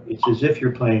 It's as if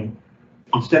you're playing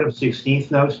instead of 16th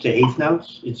notes to 8th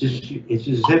notes. It's as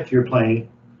if you're playing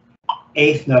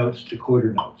 8th notes to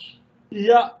quarter notes.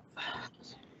 Yeah.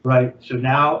 Right. So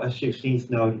now a 16th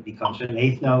note becomes an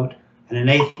 8th note, and an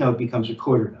 8th note becomes a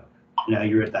quarter note. Now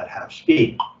you're at that half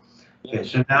speed. Okay,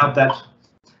 so now that's,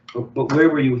 but where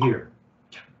were you here?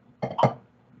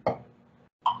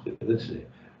 Let's see.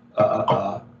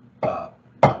 That's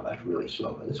really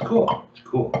slow, but it's cool. It's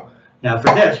cool. Now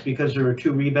for this, because there are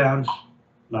two rebounds,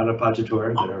 not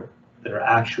appoggiatura, that are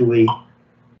actually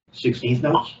 16th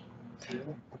notes,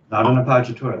 not an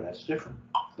appoggiatura. That's different.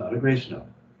 It's not a grace note.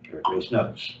 They're grace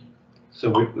notes. So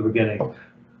we're getting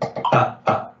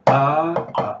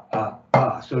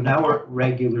So now we're at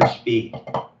regular speed.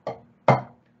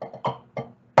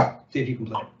 See if you can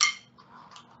play it.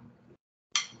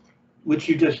 Which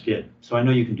you just did. So I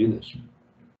know you can do this.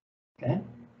 Okay?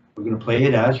 We're going to play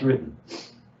it as written.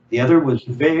 The other was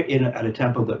at a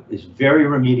tempo that is very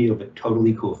remedial, but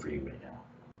totally cool for you right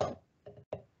now.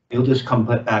 You'll just come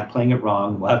back playing it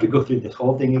wrong. We'll have to go through this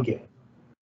whole thing again.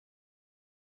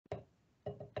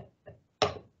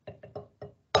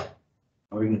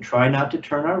 We're going to try not to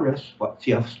turn our wrists.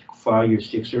 See how far your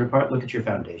sticks are apart? Look at your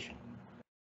foundation.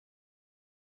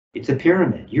 It's a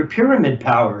pyramid. Your pyramid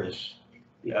power is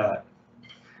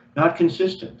not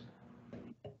consistent,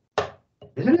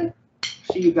 isn't it?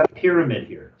 See, you've got a pyramid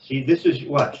here. See, this is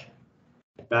what?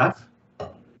 Math?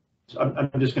 So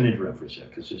I'm just going to interrupt for a sec,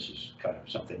 because this is kind of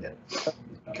something that is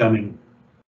becoming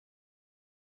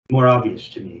more obvious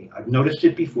to me. I've noticed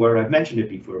it before, I've mentioned it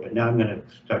before, but now I'm going to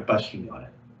start busting on it.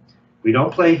 We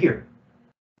don't play here.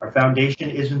 Our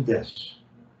foundation isn't this.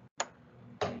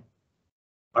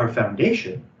 Our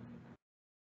foundation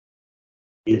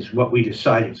is what we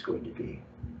decide it's going to be.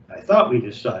 I thought we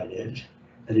decided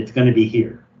that it's going to be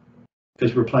here,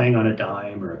 because we're playing on a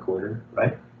dime or a quarter,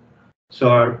 right? So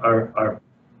our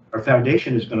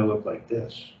foundation is going to look like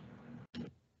this.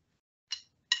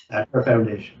 That's our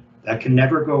foundation. That can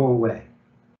never go away.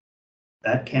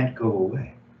 That can't go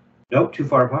away. Nope, too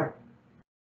far apart.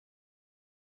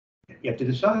 You have to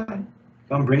decide.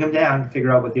 Come bring them down,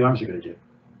 figure out what the arms are going to do.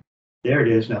 There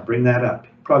it is. Now bring that up.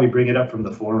 Probably bring it up from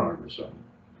the forearm or something.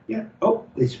 Yeah. Oh,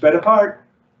 they spread apart.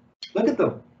 Look at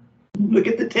them. Look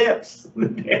at the tips.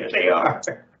 There they are.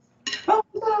 Oh,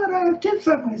 Lord, I have tips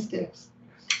on my sticks.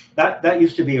 That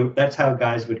used to be, that's how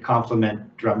guys would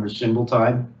compliment drummers' cymbal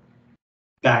time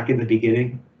back in the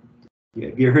beginning.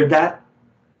 Have you heard that?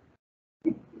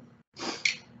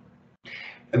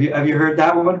 Have you heard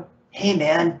that one? Hey,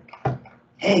 man.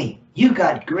 Hey, you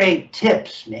got great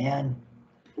tips, man.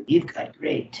 You've got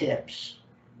great tips.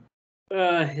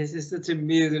 This is such a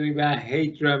misery, man. I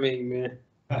hate drumming, man.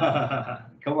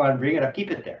 Come on, bring it up. Keep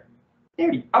it there.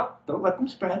 There you up. Don't let them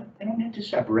spread. They don't need to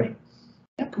separate.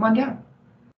 Yeah, come on down.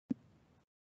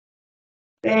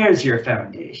 There's your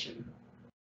foundation.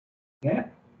 Yeah,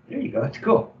 there you go. That's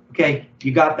cool. Okay,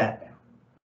 you got that now.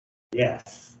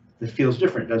 Yes, this feels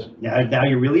different, doesn't it? Now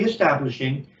you're really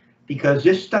establishing, because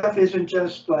this stuff isn't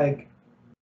just like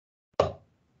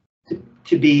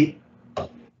to be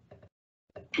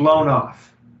blown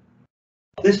off.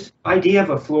 This idea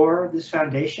of a floor, this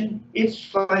foundation,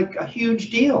 it's like a huge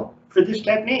deal for this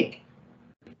technique.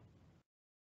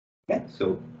 Okay,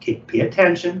 so pay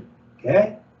attention,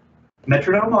 okay?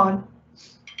 Metronome on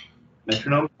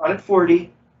at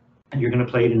 40, and you're going to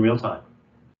play it in real time,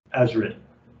 as written.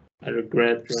 I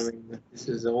regret drumming. This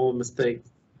is a whole mistake.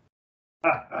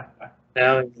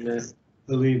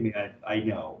 Believe me, I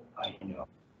know.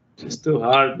 It's too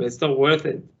hard, but it's not worth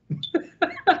it.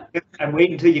 I'm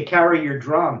waiting until you carry your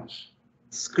drums.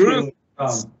 Screw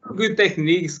good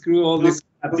technique, screw all this.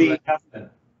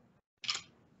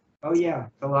 Oh yeah,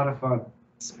 it's a lot of fun.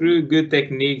 Screw good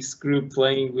technique, screw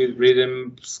playing with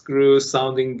rhythm, screw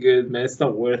sounding good, man. It's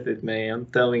not worth it, man. I'm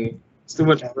telling you. It's too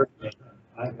much work.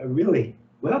 I really,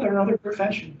 well, there are other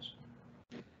professions.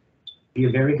 Be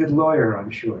a very good lawyer, I'm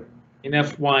sure.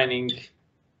 Enough whining.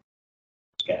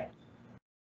 Okay.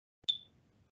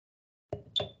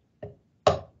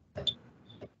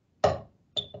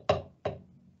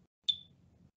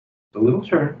 A little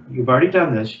turn. You've already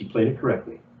done this. You played it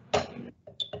correctly.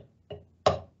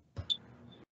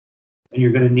 And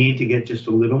you're going to need to get just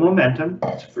a little momentum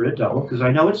for a double, because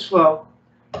I know it's slow.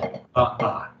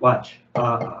 Watch.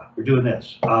 We're doing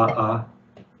this. No,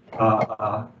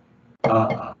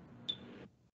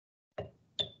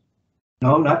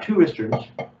 not two wristers.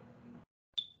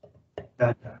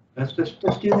 Da, da. Let's do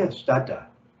this. Da, da.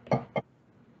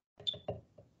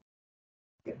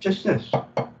 Yeah, just this.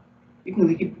 You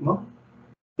can keep, well,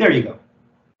 there you go.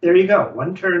 There you go.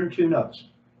 One turn, two notes.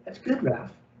 That's good,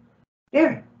 Ralph.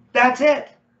 There. That's it.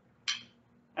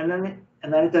 And then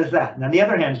it does that. And then the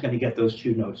other hand's going to get those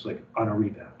two notes like on a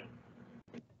rebound.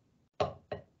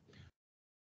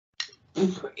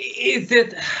 Is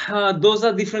that those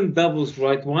are different doubles,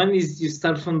 right? One is you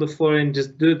start from the floor and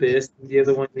just do this. The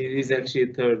other one is actually a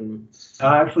turn.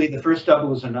 Actually, the first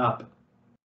double is an up.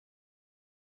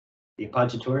 The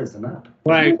appoggiatura is an up.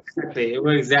 Right, exactly.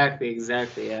 Well, exactly.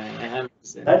 Yeah,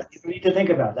 100%. You need to think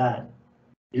about that.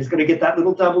 You're just going to get that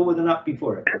little double with an up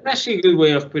before it. That's actually a good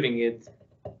way of putting it.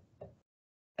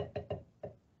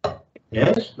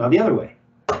 Yes, now the other way.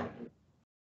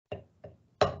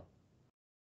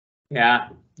 Yeah,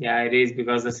 it is,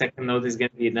 because the second note is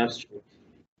going to be an upstroke.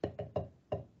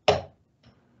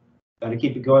 Got to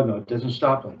keep it going though. It doesn't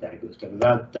stop like that. It goes da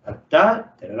da da da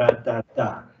da da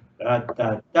da da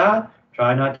da da.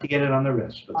 Try not to get it on the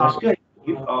wrist, but that's good.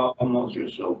 You almost are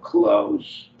so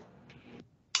close.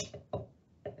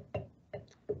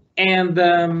 And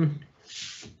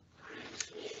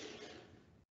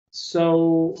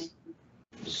so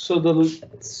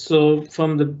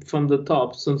from the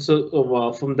top,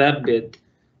 from that bit.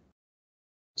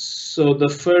 So the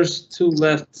first two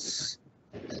lefts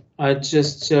are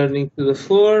just turning to the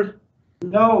floor.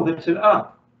 No, that's an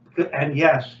up. And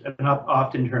yes, an up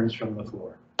often turns from the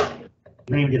floor. You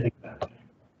don't even need to think about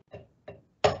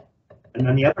it. And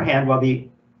on the other hand, while the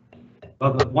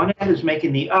one hand is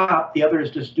making the up, the other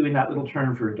is just doing that little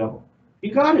turn for a double.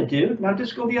 You got it, dude. Now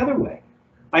just go the other way.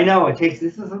 I know it takes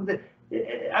this.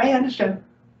 I understand.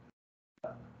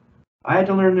 I had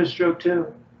to learn this stroke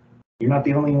too. You're not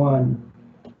the only one.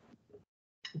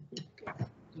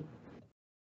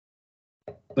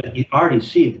 But you already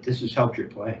see that this has helped your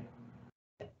playing.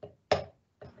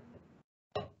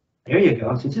 There you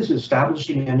go. So this is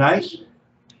establishing a nice.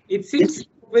 It seems,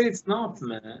 but it's not,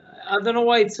 man. I don't know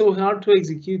why it's so hard to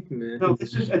execute, man. No,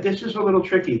 this is a little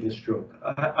tricky. This stroke.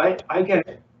 I get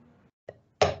it.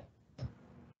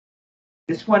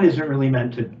 This one isn't really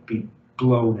meant to be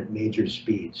blown at major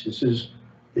speeds. This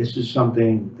is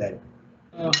something that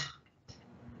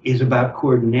is about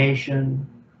coordination,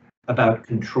 about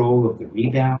control of the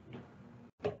rebound.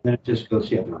 Then it just goes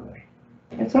the other way.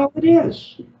 That's all it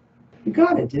is. You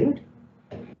got it, dude.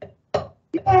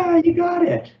 Yeah, you got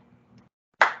it.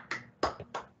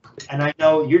 And I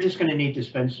know you're just going to need to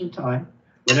spend some time,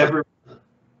 whatever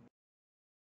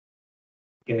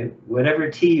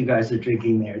tea you guys are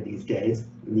drinking there these days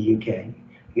in the UK.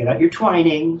 Get out your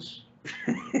Twinings,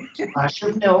 splash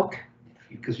of milk,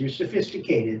 because you're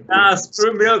sophisticated.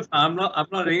 Screw milk. I'm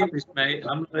not English, mate.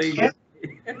 I'm not English.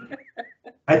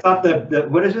 I thought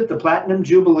what is it? The Platinum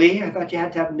Jubilee? I thought you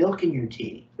had to have milk in your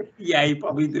tea. Yeah, you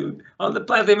probably do. On the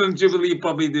Platinum Jubilee, you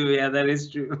probably do. Yeah, that is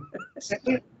true.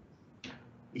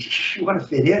 You want to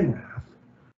fit in, Ralph.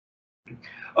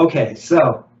 Okay,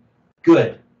 so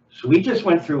good. So we just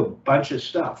went through a bunch of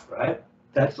stuff, right?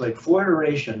 That's like 4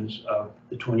 iterations of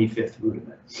the 25th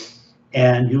Rudiment.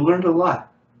 And you learned a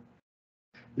lot.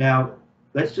 Now,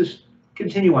 let's just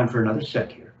continue on for another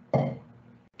sec here.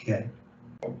 Okay.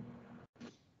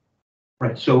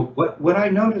 Right, so what I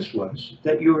noticed was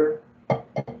that your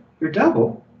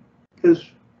double, because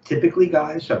typically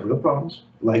guys have real problems,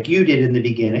 like you did in the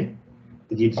beginning,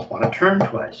 that you just want to turn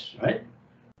twice, right?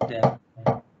 Yeah.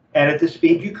 And at the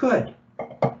speed you could.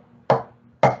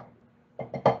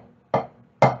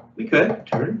 We could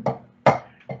turn,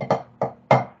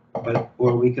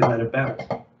 or we could let it bounce.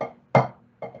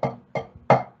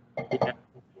 Yeah.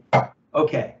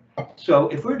 Okay, so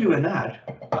if we're doing that,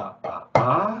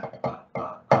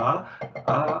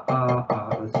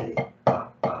 let's see.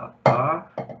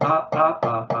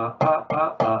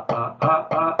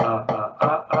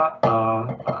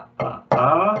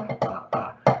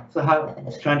 So I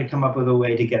was trying to come up with a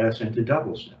way to get us into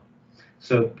doubles now.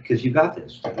 So because you got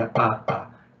this.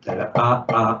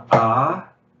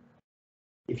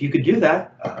 If you could do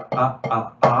that,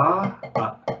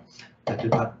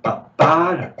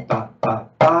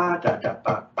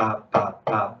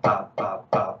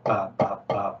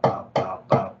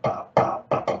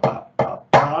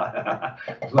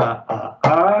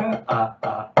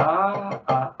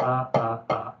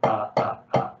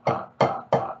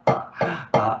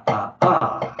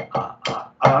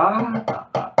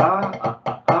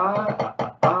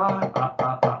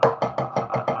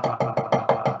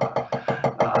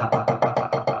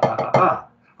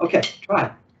 okay,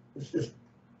 try.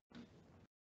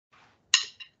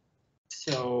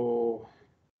 So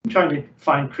I'm trying to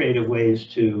find creative ways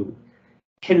to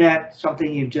connect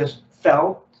something you've just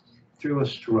felt through a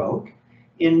stroke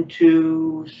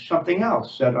into something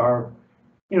else that are,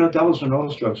 doubles and roll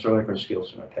strokes are like our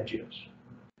scales and arpeggios.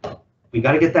 We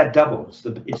got to get that double.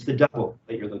 It's the double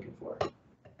that you're looking for.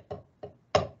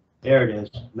 There it is.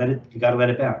 You got to let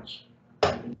it bounce.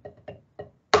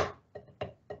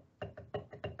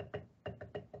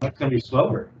 going to be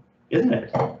slower, isn't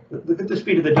it? Look at the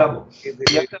speed of the double. You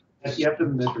have to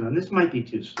measure on. This might be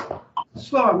too slow.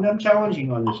 Slow. I'm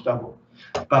challenging on this double.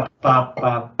 Ba ba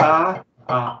ba ba.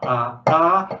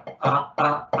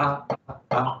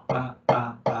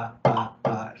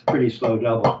 It's pretty slow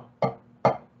double.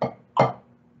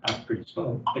 That's pretty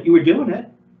slow. But you were doing it.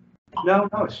 No,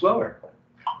 it's slower.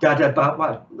 Da da ba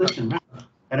ba. Listen.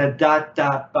 And a dot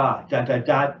dot ba. Da da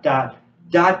dot dot.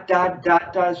 Dot dot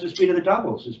dot dot is the speed of the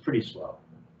doubles. It's pretty slow.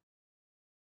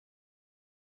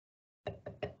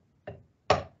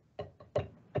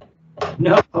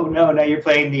 No. Now you're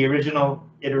playing the original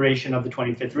iteration of the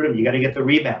 25th rhythm. You got to get the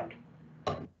rebound.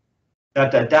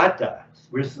 Dot dot dot dot.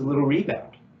 Where's the little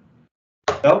rebound?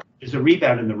 Nope. There's a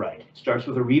rebound in the right. It starts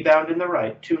with a rebound in the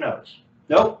right. 2 notes.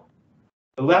 Nope.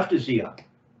 The left is the up.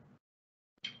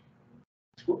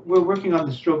 We're working on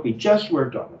the stroke we just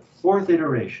worked on, the 4th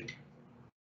iteration.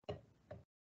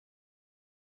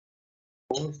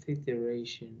 4th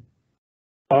iteration.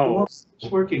 Oh, it's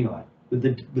working on with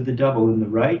the double in the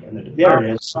right, and there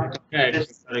it is. Okay.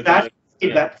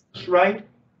 That's right.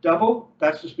 Double.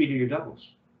 That's the speed of your doubles.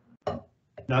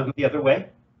 Now go the other way.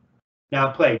 Now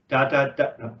play dot dot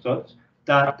dot. No, so it's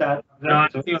dot dot. No, I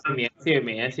see what you mean. I see what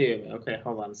you mean. Okay,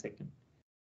 hold on a second.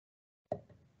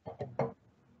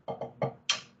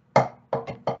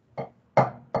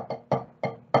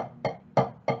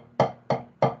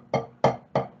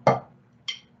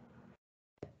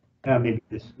 Maybe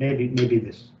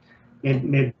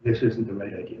this isn't the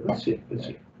right idea. Let's see.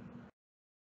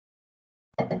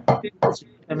 I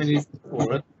mean, it's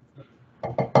 4.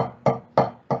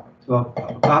 So,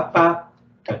 pa pa,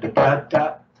 da da da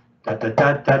da, da da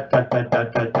da da da da da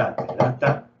da da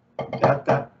da da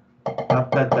da.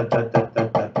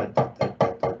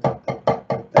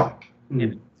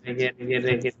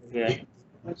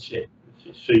 That's it.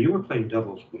 So you were playing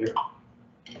doubles where?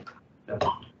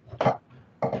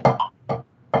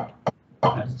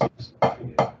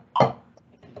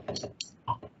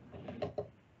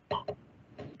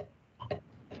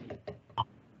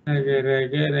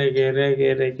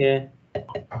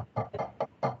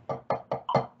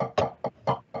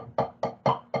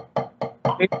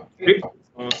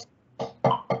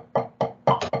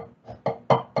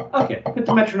 Okay, put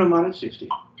the metronome on at 60.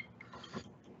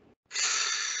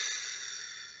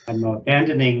 I'm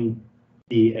abandoning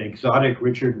the exotic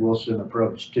Richard Wilson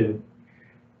approach to,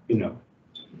 the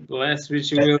last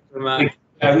Richard Wilson, man.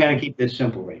 I'm going to keep this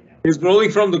simple right now. He's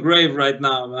rolling from the grave right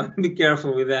now, man. Be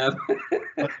careful with that.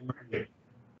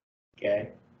 Okay.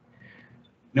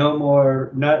 No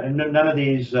more, none of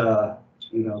these, the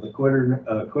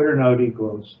quarter note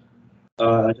equals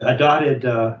a dotted.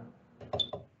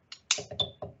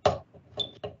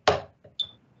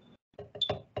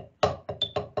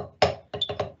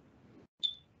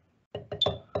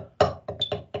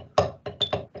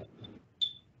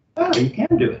 Oh, you can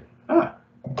do it.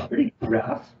 Pretty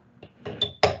rough.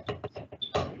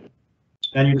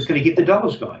 And you're just going to keep the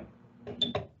doubles going.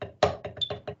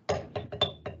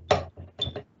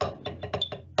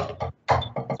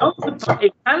 It's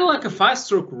kind of like a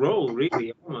 5-stroke roll,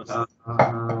 really, almost. 1,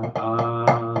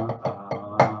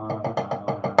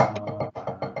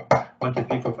 2,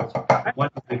 3, 4, 5, 6. 1,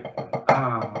 2, 3.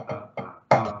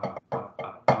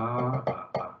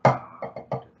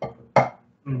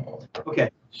 Okay,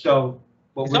 so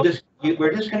we're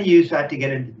just going to use that to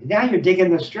get in. Now you're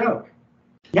digging the stroke.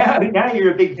 Now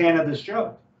you're a big fan of the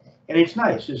stroke, and it's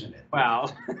nice, isn't it? Wow.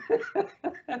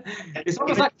 It's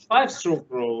almost like a 5-stroke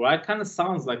roll, right? Kind of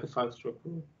sounds like a 5-stroke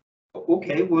roll.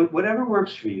 Okay, well, whatever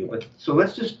works for you. But so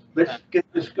let's get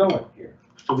this going here.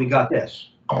 So we got this.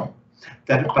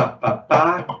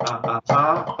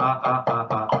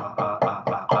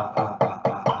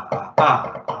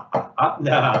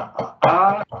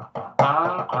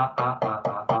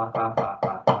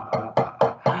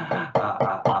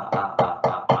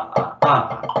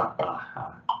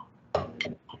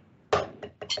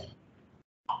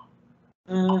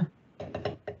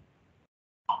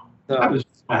 I was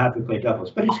happy to play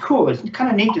doubles, but it's cool. It's kind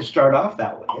of neat to start off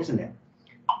that way, isn't it?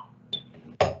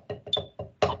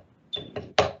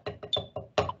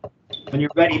 When you're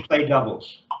ready, play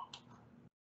doubles.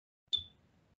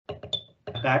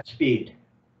 At that speed.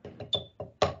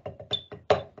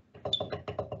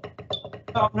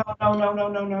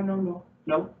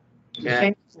 No.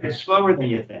 It's slower than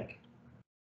you think.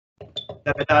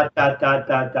 Da da da da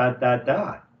da da da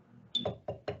da.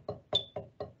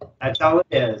 That's all it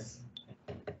is.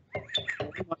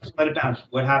 Let it bounce.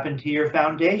 What happened to your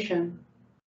foundation?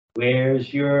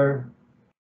 Where's your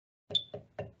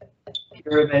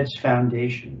pyramid's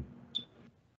foundation?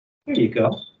 There you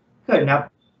go. Good. Now,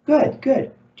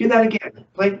 good. Do that again.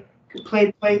 Play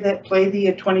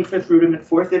the 25th Rudiment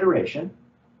 4th iteration.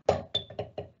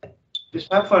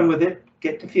 Just have fun with it.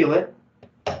 Get to feel it.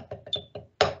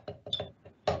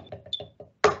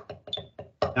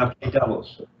 Now play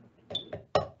doubles.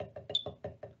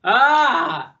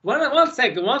 Ah, one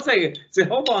second. So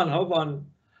hold on.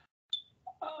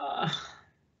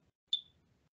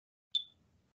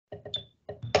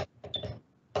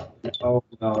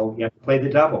 No, you have to play the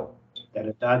double.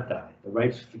 The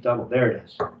right's for double. There it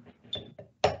is.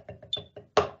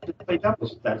 Just play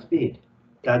doubles at that speed.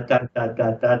 Now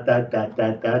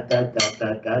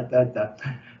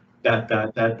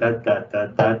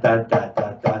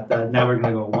we're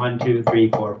gonna go 1, 2, 3,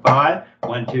 4, 5.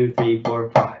 1, 2, 3, 4,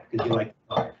 5. Because you like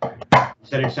the 5. You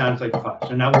said it sounds like a 5.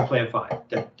 So now we'll play a 5.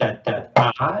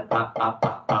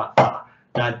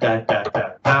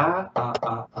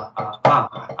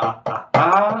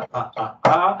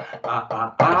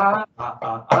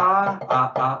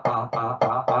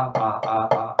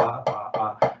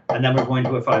 And then we're going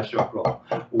to a 5-stroke roll.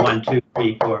 1, 2,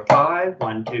 3, 4, 5.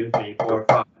 1, 2, 3, 4,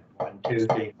 5. 1, 2,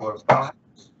 3, 4, 5.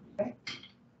 Okay.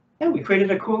 And we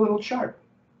created a cool little chart.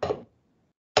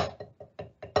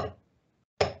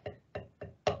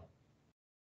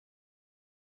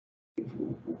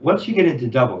 Once you get into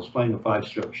doubles, playing a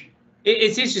 5-stroke.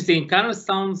 It's interesting. It kind of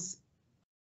sounds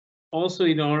also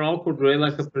in an awkward way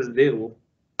like a Brazil.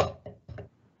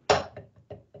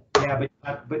 Yeah,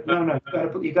 but no,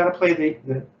 you gotta play the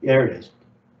there it is.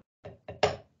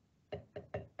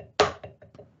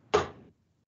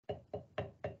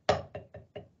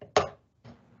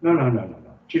 No.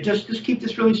 Just keep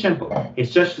this really simple.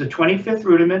 It's just the 25th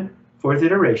Rudiment, 4th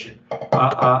iteration.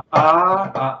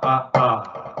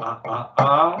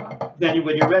 Then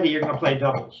when you're ready, you're gonna play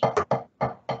doubles.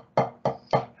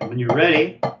 And when you're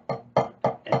ready,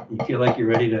 and you feel like you're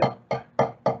ready to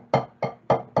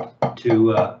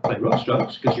play row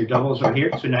strokes because your doubles are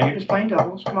here. So now you're just playing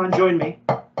doubles. Come on, join me.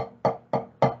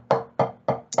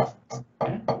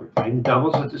 Okay. We're playing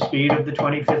doubles at the speed of the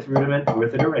 25th Rudiment,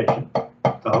 4th iteration.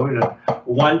 So we're gonna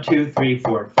 1, 2, 3,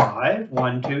 4, 5.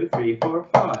 1, 2, 3, 4,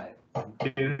 5. 1,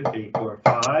 2, 3, 4,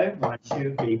 5. 1,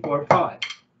 2, 3, 4, 5.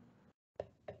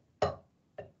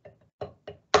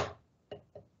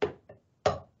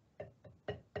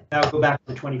 Now go back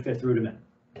to the 25th Rudiment,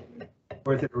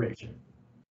 4th iteration.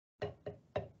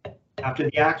 After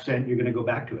the accent, you're going to go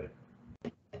back to it.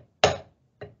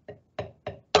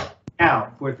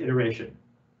 Now, 4th iteration.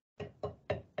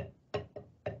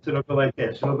 So it'll go like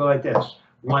this.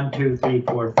 1, 2, 3,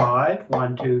 4, 5.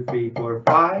 1, 2, 3, 4,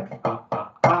 5.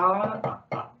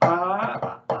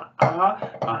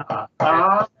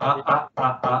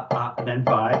 And then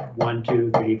 5. 1,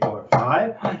 2, 3, 4,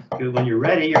 5. When you're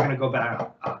ready, you're going to go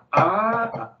back.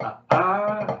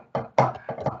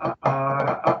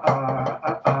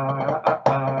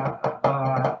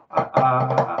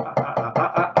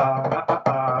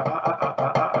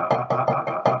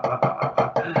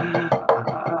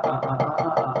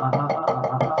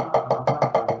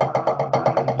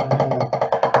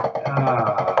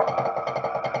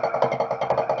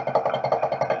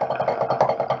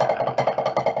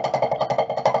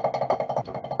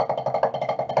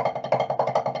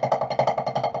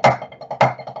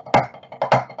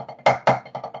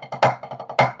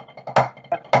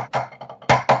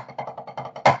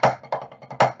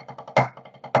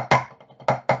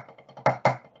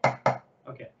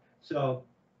 So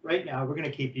right now we're going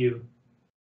to keep you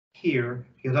here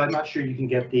because I'm not sure you can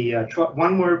get the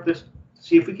one more of this.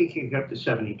 See if we can get up to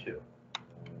 72.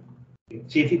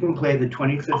 See if you can play the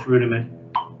 25th Rudiment,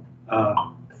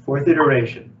 4th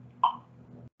iteration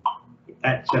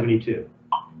at 72.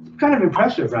 It's kind of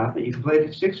impressive, Ralph, that you can play it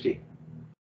at 60.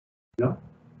 No,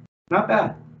 not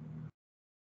bad.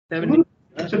 70.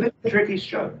 It's a bit of a tricky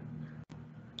stroke.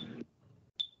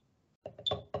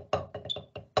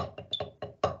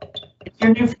 It's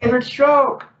your new favorite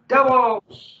stroke.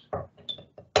 Doubles.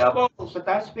 Doubles at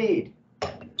that speed.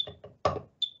 Play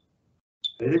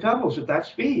the doubles at that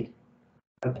speed.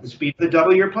 At the speed of the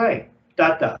double you're playing.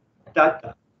 Dot, dot, dot,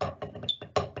 dot.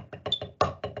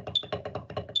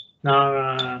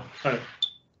 No. Sorry.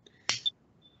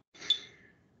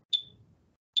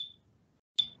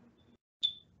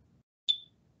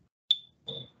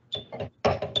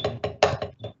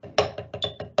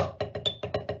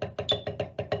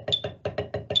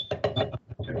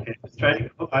 Okay, let's try to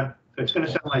go on. So it's going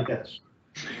to sound like this.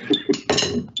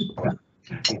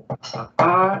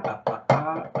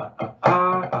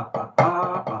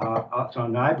 So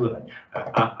now I blew it.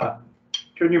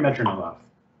 Turn your metronome off.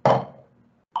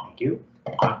 Thank you.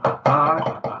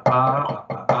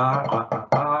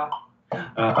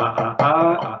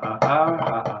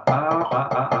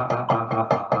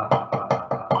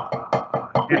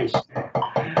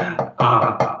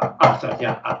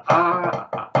 Yeah.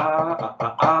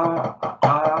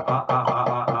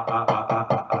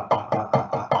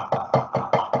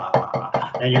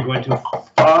 Then you're going to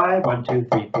 5, 1, 2,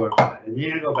 3, 4, 5. And then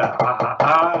you go back,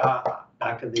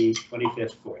 back to the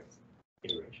 25th fourth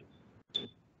iteration.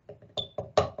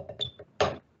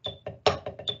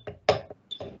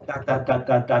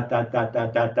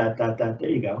 There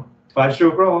you go.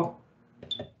 5-stroke roll.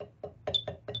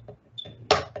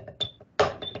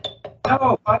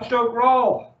 No, 5-stroke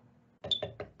roll.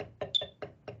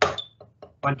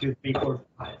 1, 2, 3, 4,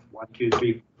 5. 1, 2,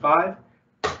 3, 5.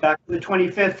 Back to the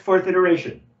 25th fourth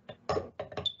iteration.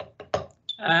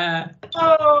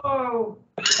 Oh!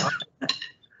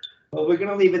 Well, we're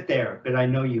gonna leave it there, but I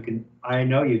know you can. I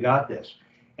know you got this,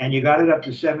 and you got it up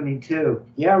to 72.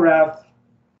 Yeah, Ralph.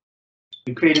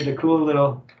 We created a cool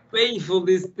little. Painful.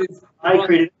 This. I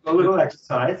created a little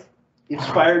exercise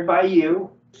inspired by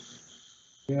you.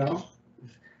 You know,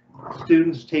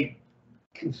 students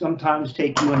can sometimes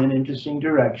take you in an interesting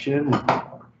direction.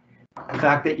 The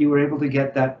fact that you were able to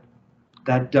get that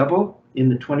double in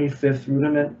the 25th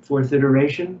rudiment fourth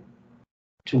iteration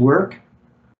to work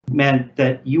meant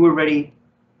that you were ready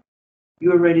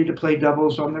to play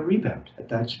doubles on the rebound at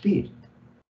that speed,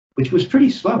 which was pretty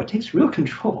slow. It takes real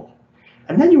control.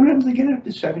 And then you were able to get it up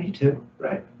to 72,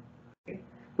 right?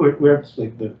 We're at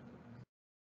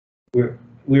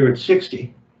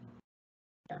 60.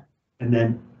 Yeah. And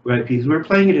then, right, because we were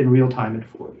playing it in real time at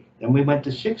 40. Then we went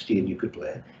to 60 and you could play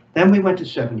it. Then we went to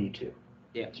 72.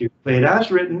 Yeah. So you play it as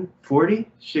written, 40,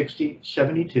 60,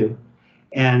 72.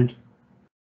 And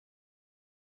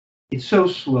it's so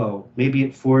slow. Maybe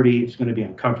at 40, it's going to be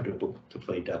uncomfortable to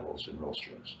play doubles and roll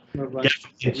strokes.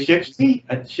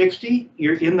 At 60,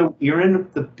 you're in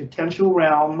the potential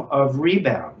realm of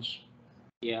rebounds.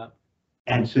 Yeah.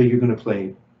 And so you're going to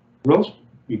play rolls.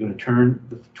 You're going to turn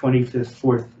the 25th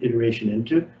fourth iteration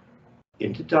into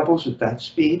doubles at that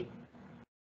speed,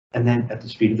 and then at the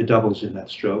speed of the doubles in that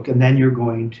stroke, and then you're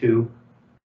going to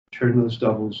turn those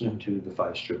doubles into the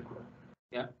 5-stroke roll.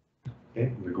 Yeah.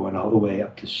 Okay, we're going all the way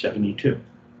up to 72.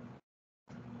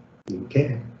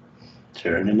 Okay,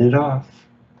 turning it off.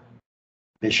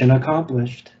 Mission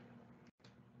accomplished.